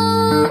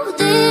know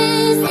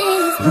this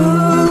is.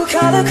 Ooh,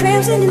 color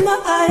crimson in my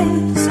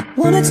eyes,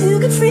 wanted to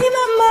get free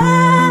my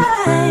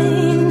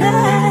mind.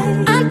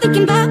 I'm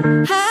thinking about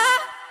how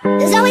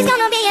There's always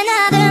gonna be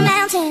another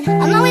mountain.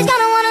 I'm always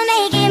gonna wanna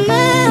make it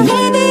move.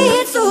 maybe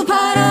it's all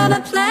part of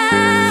a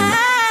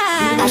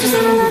plan. I just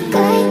wanna look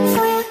good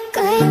for you,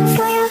 good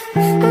for you.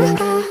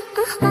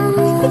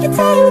 We can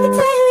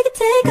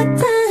take our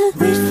time.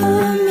 Wait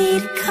for me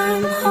to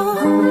come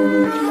home.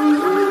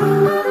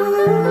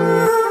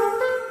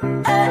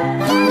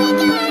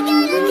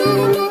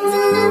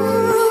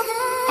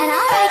 And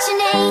I'll write your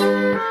name,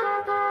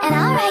 and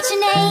I'll write your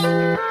name,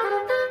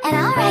 and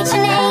I'll write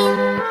your name,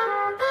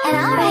 and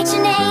I'll write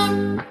your name.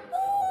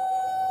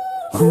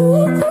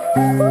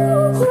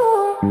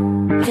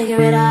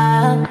 Figure it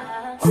out.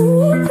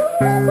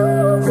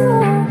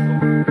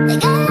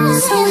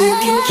 So you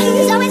can keep.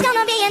 There's always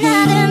gonna be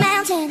another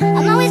mountain.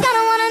 I'm always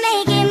gonna wanna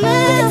make it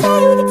move.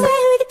 We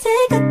can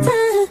take our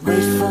time.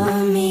 Wait for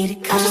me to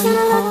I just come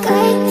wanna look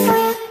home. good for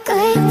you,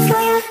 good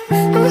for you.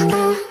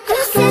 Who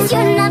says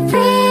you're not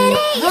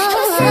pretty? Who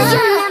says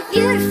you're not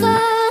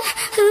beautiful?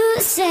 Who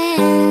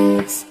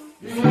says?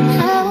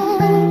 Oh,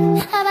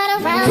 how about a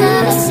round of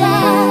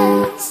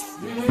applause?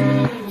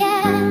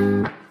 Yeah.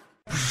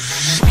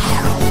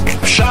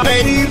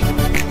 Shawties,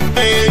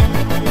 hey,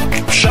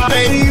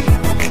 Shawties,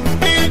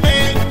 hey,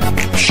 hey,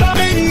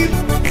 Shawties,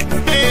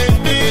 hey,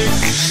 hey,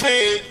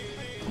 hey.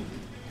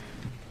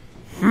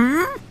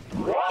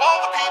 All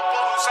the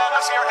people who sent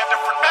us here have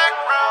different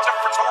backgrounds,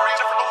 different stories,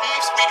 different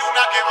beliefs. We do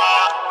not give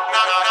up.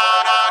 Nah, nah,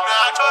 nah, nah,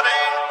 nah,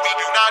 today. We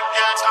do not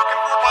get stuck in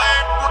we're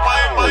playing.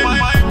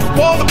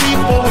 All the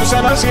people who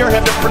sent us here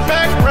have different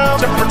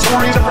backgrounds, different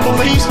stories, different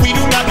beliefs. We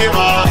do not give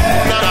up.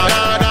 Nah, nah,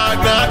 nah, nah,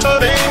 nah,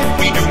 today.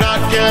 We do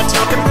not get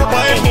stuck in we're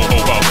playing.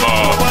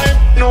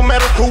 No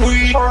matter who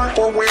we are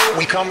or where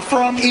we come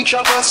from, each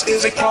of us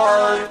is a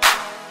part.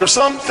 There's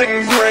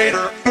something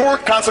greater, more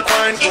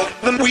consequential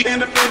than we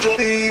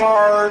individually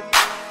are.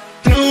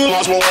 New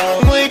laws will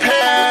only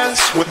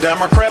pass with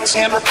Democrats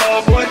and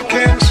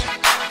Republicans.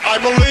 I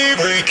believe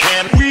we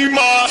can, we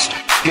must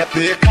get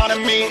the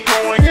economy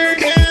going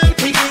again.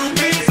 We do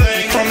big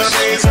things from the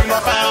days of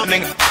our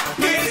founding.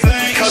 Big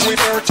things, cause we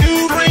dare to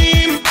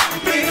dream.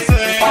 Big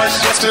things, our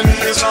destiny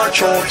is our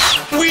choice.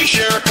 We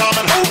share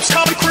common hopes,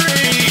 common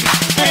creed.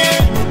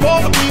 And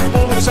all the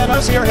people who sent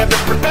us here have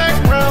different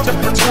backgrounds,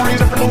 different stories,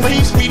 different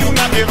beliefs. We do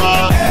not give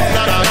up.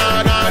 Nah, nah,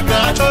 nah, nah,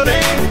 nah,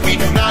 today. We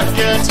do not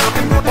get stuck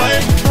in we're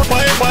playing.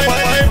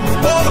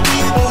 All the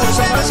people who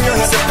sent us here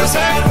have different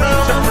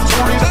backgrounds, different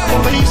stories,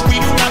 different beliefs. We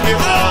do not give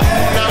up.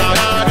 Nah, nah,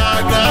 nah,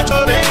 nah, nah,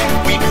 today.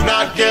 We do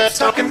not get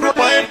stuck in we're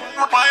playing.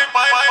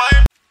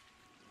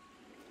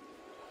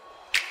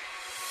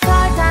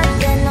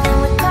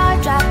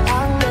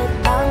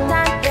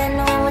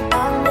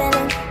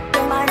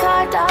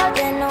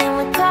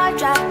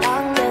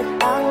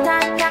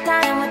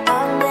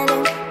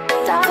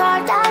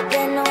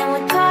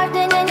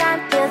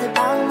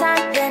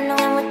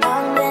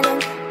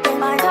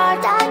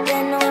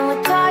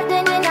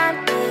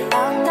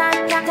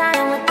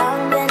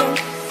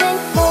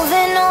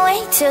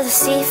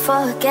 Sea for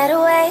a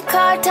getaway,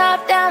 car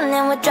top down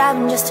and we're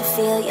driving just to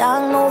feel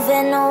young.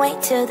 Moving away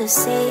to the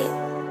sea,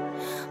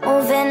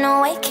 moving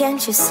away,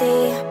 can't you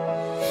see?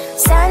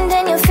 Sand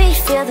in your feet,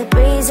 feel the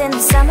breeze in the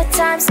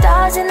summertime.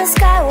 Stars in the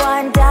sky,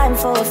 one dime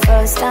for a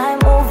first time.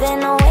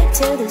 Moving away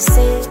to the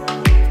sea,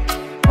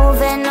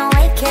 moving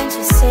away, can't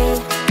you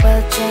see?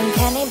 We'll drink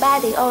honey by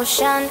the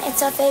ocean,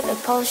 it's our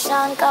favorite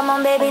potion. Come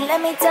on baby, let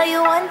me tell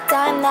you one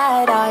time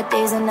that our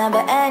days will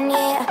never end,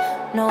 yeah.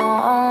 No,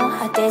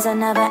 our days will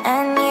never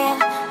end, yeah.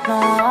 No.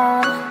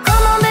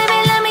 Come on baby,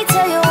 let me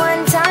tell you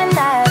one time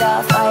that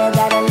our fire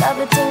got a love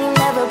it till you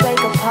never break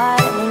apart.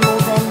 And we're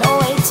moving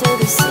away to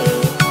the sea,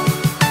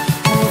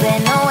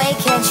 moving away,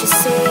 can't you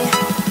see?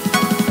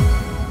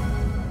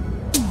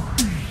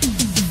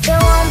 There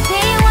won't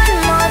be one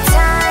more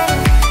time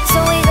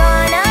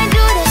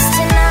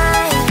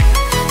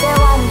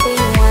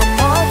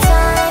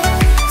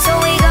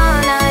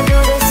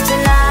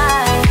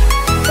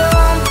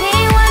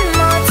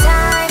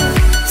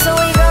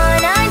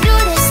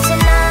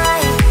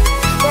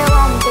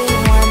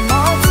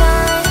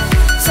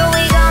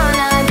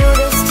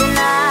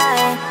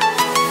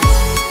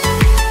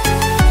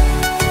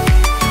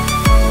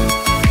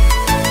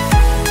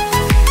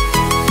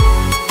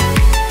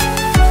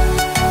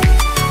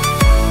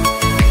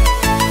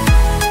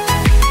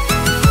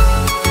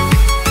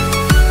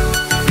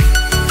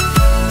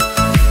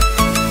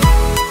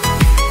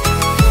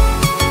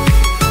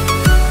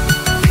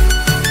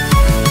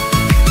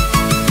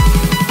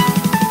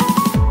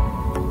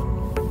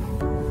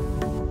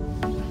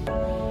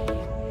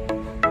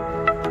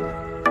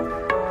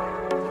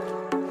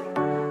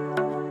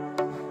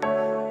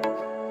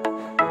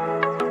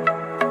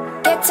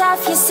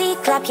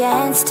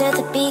dance to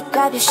the beat,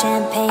 grab your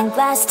champagne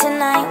glass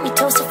tonight. We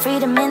toast to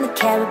freedom in the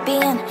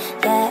Caribbean,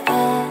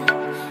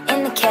 yeah,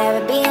 in the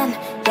Caribbean,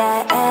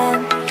 yeah.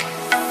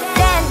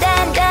 Dance,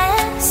 dance,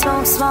 dance,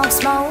 smoke, smoke,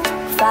 smoke.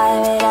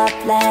 Fire it up,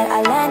 let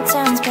our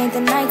lanterns paint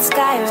the night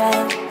sky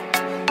red.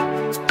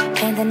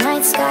 Paint the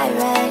night sky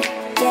red,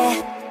 yeah,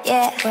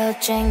 yeah. We'll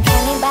drink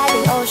honey by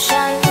the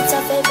ocean, it's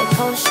our favorite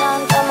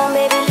potion. Come on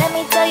baby, let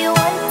me tell you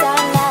one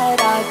time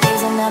that our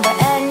days will never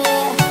end.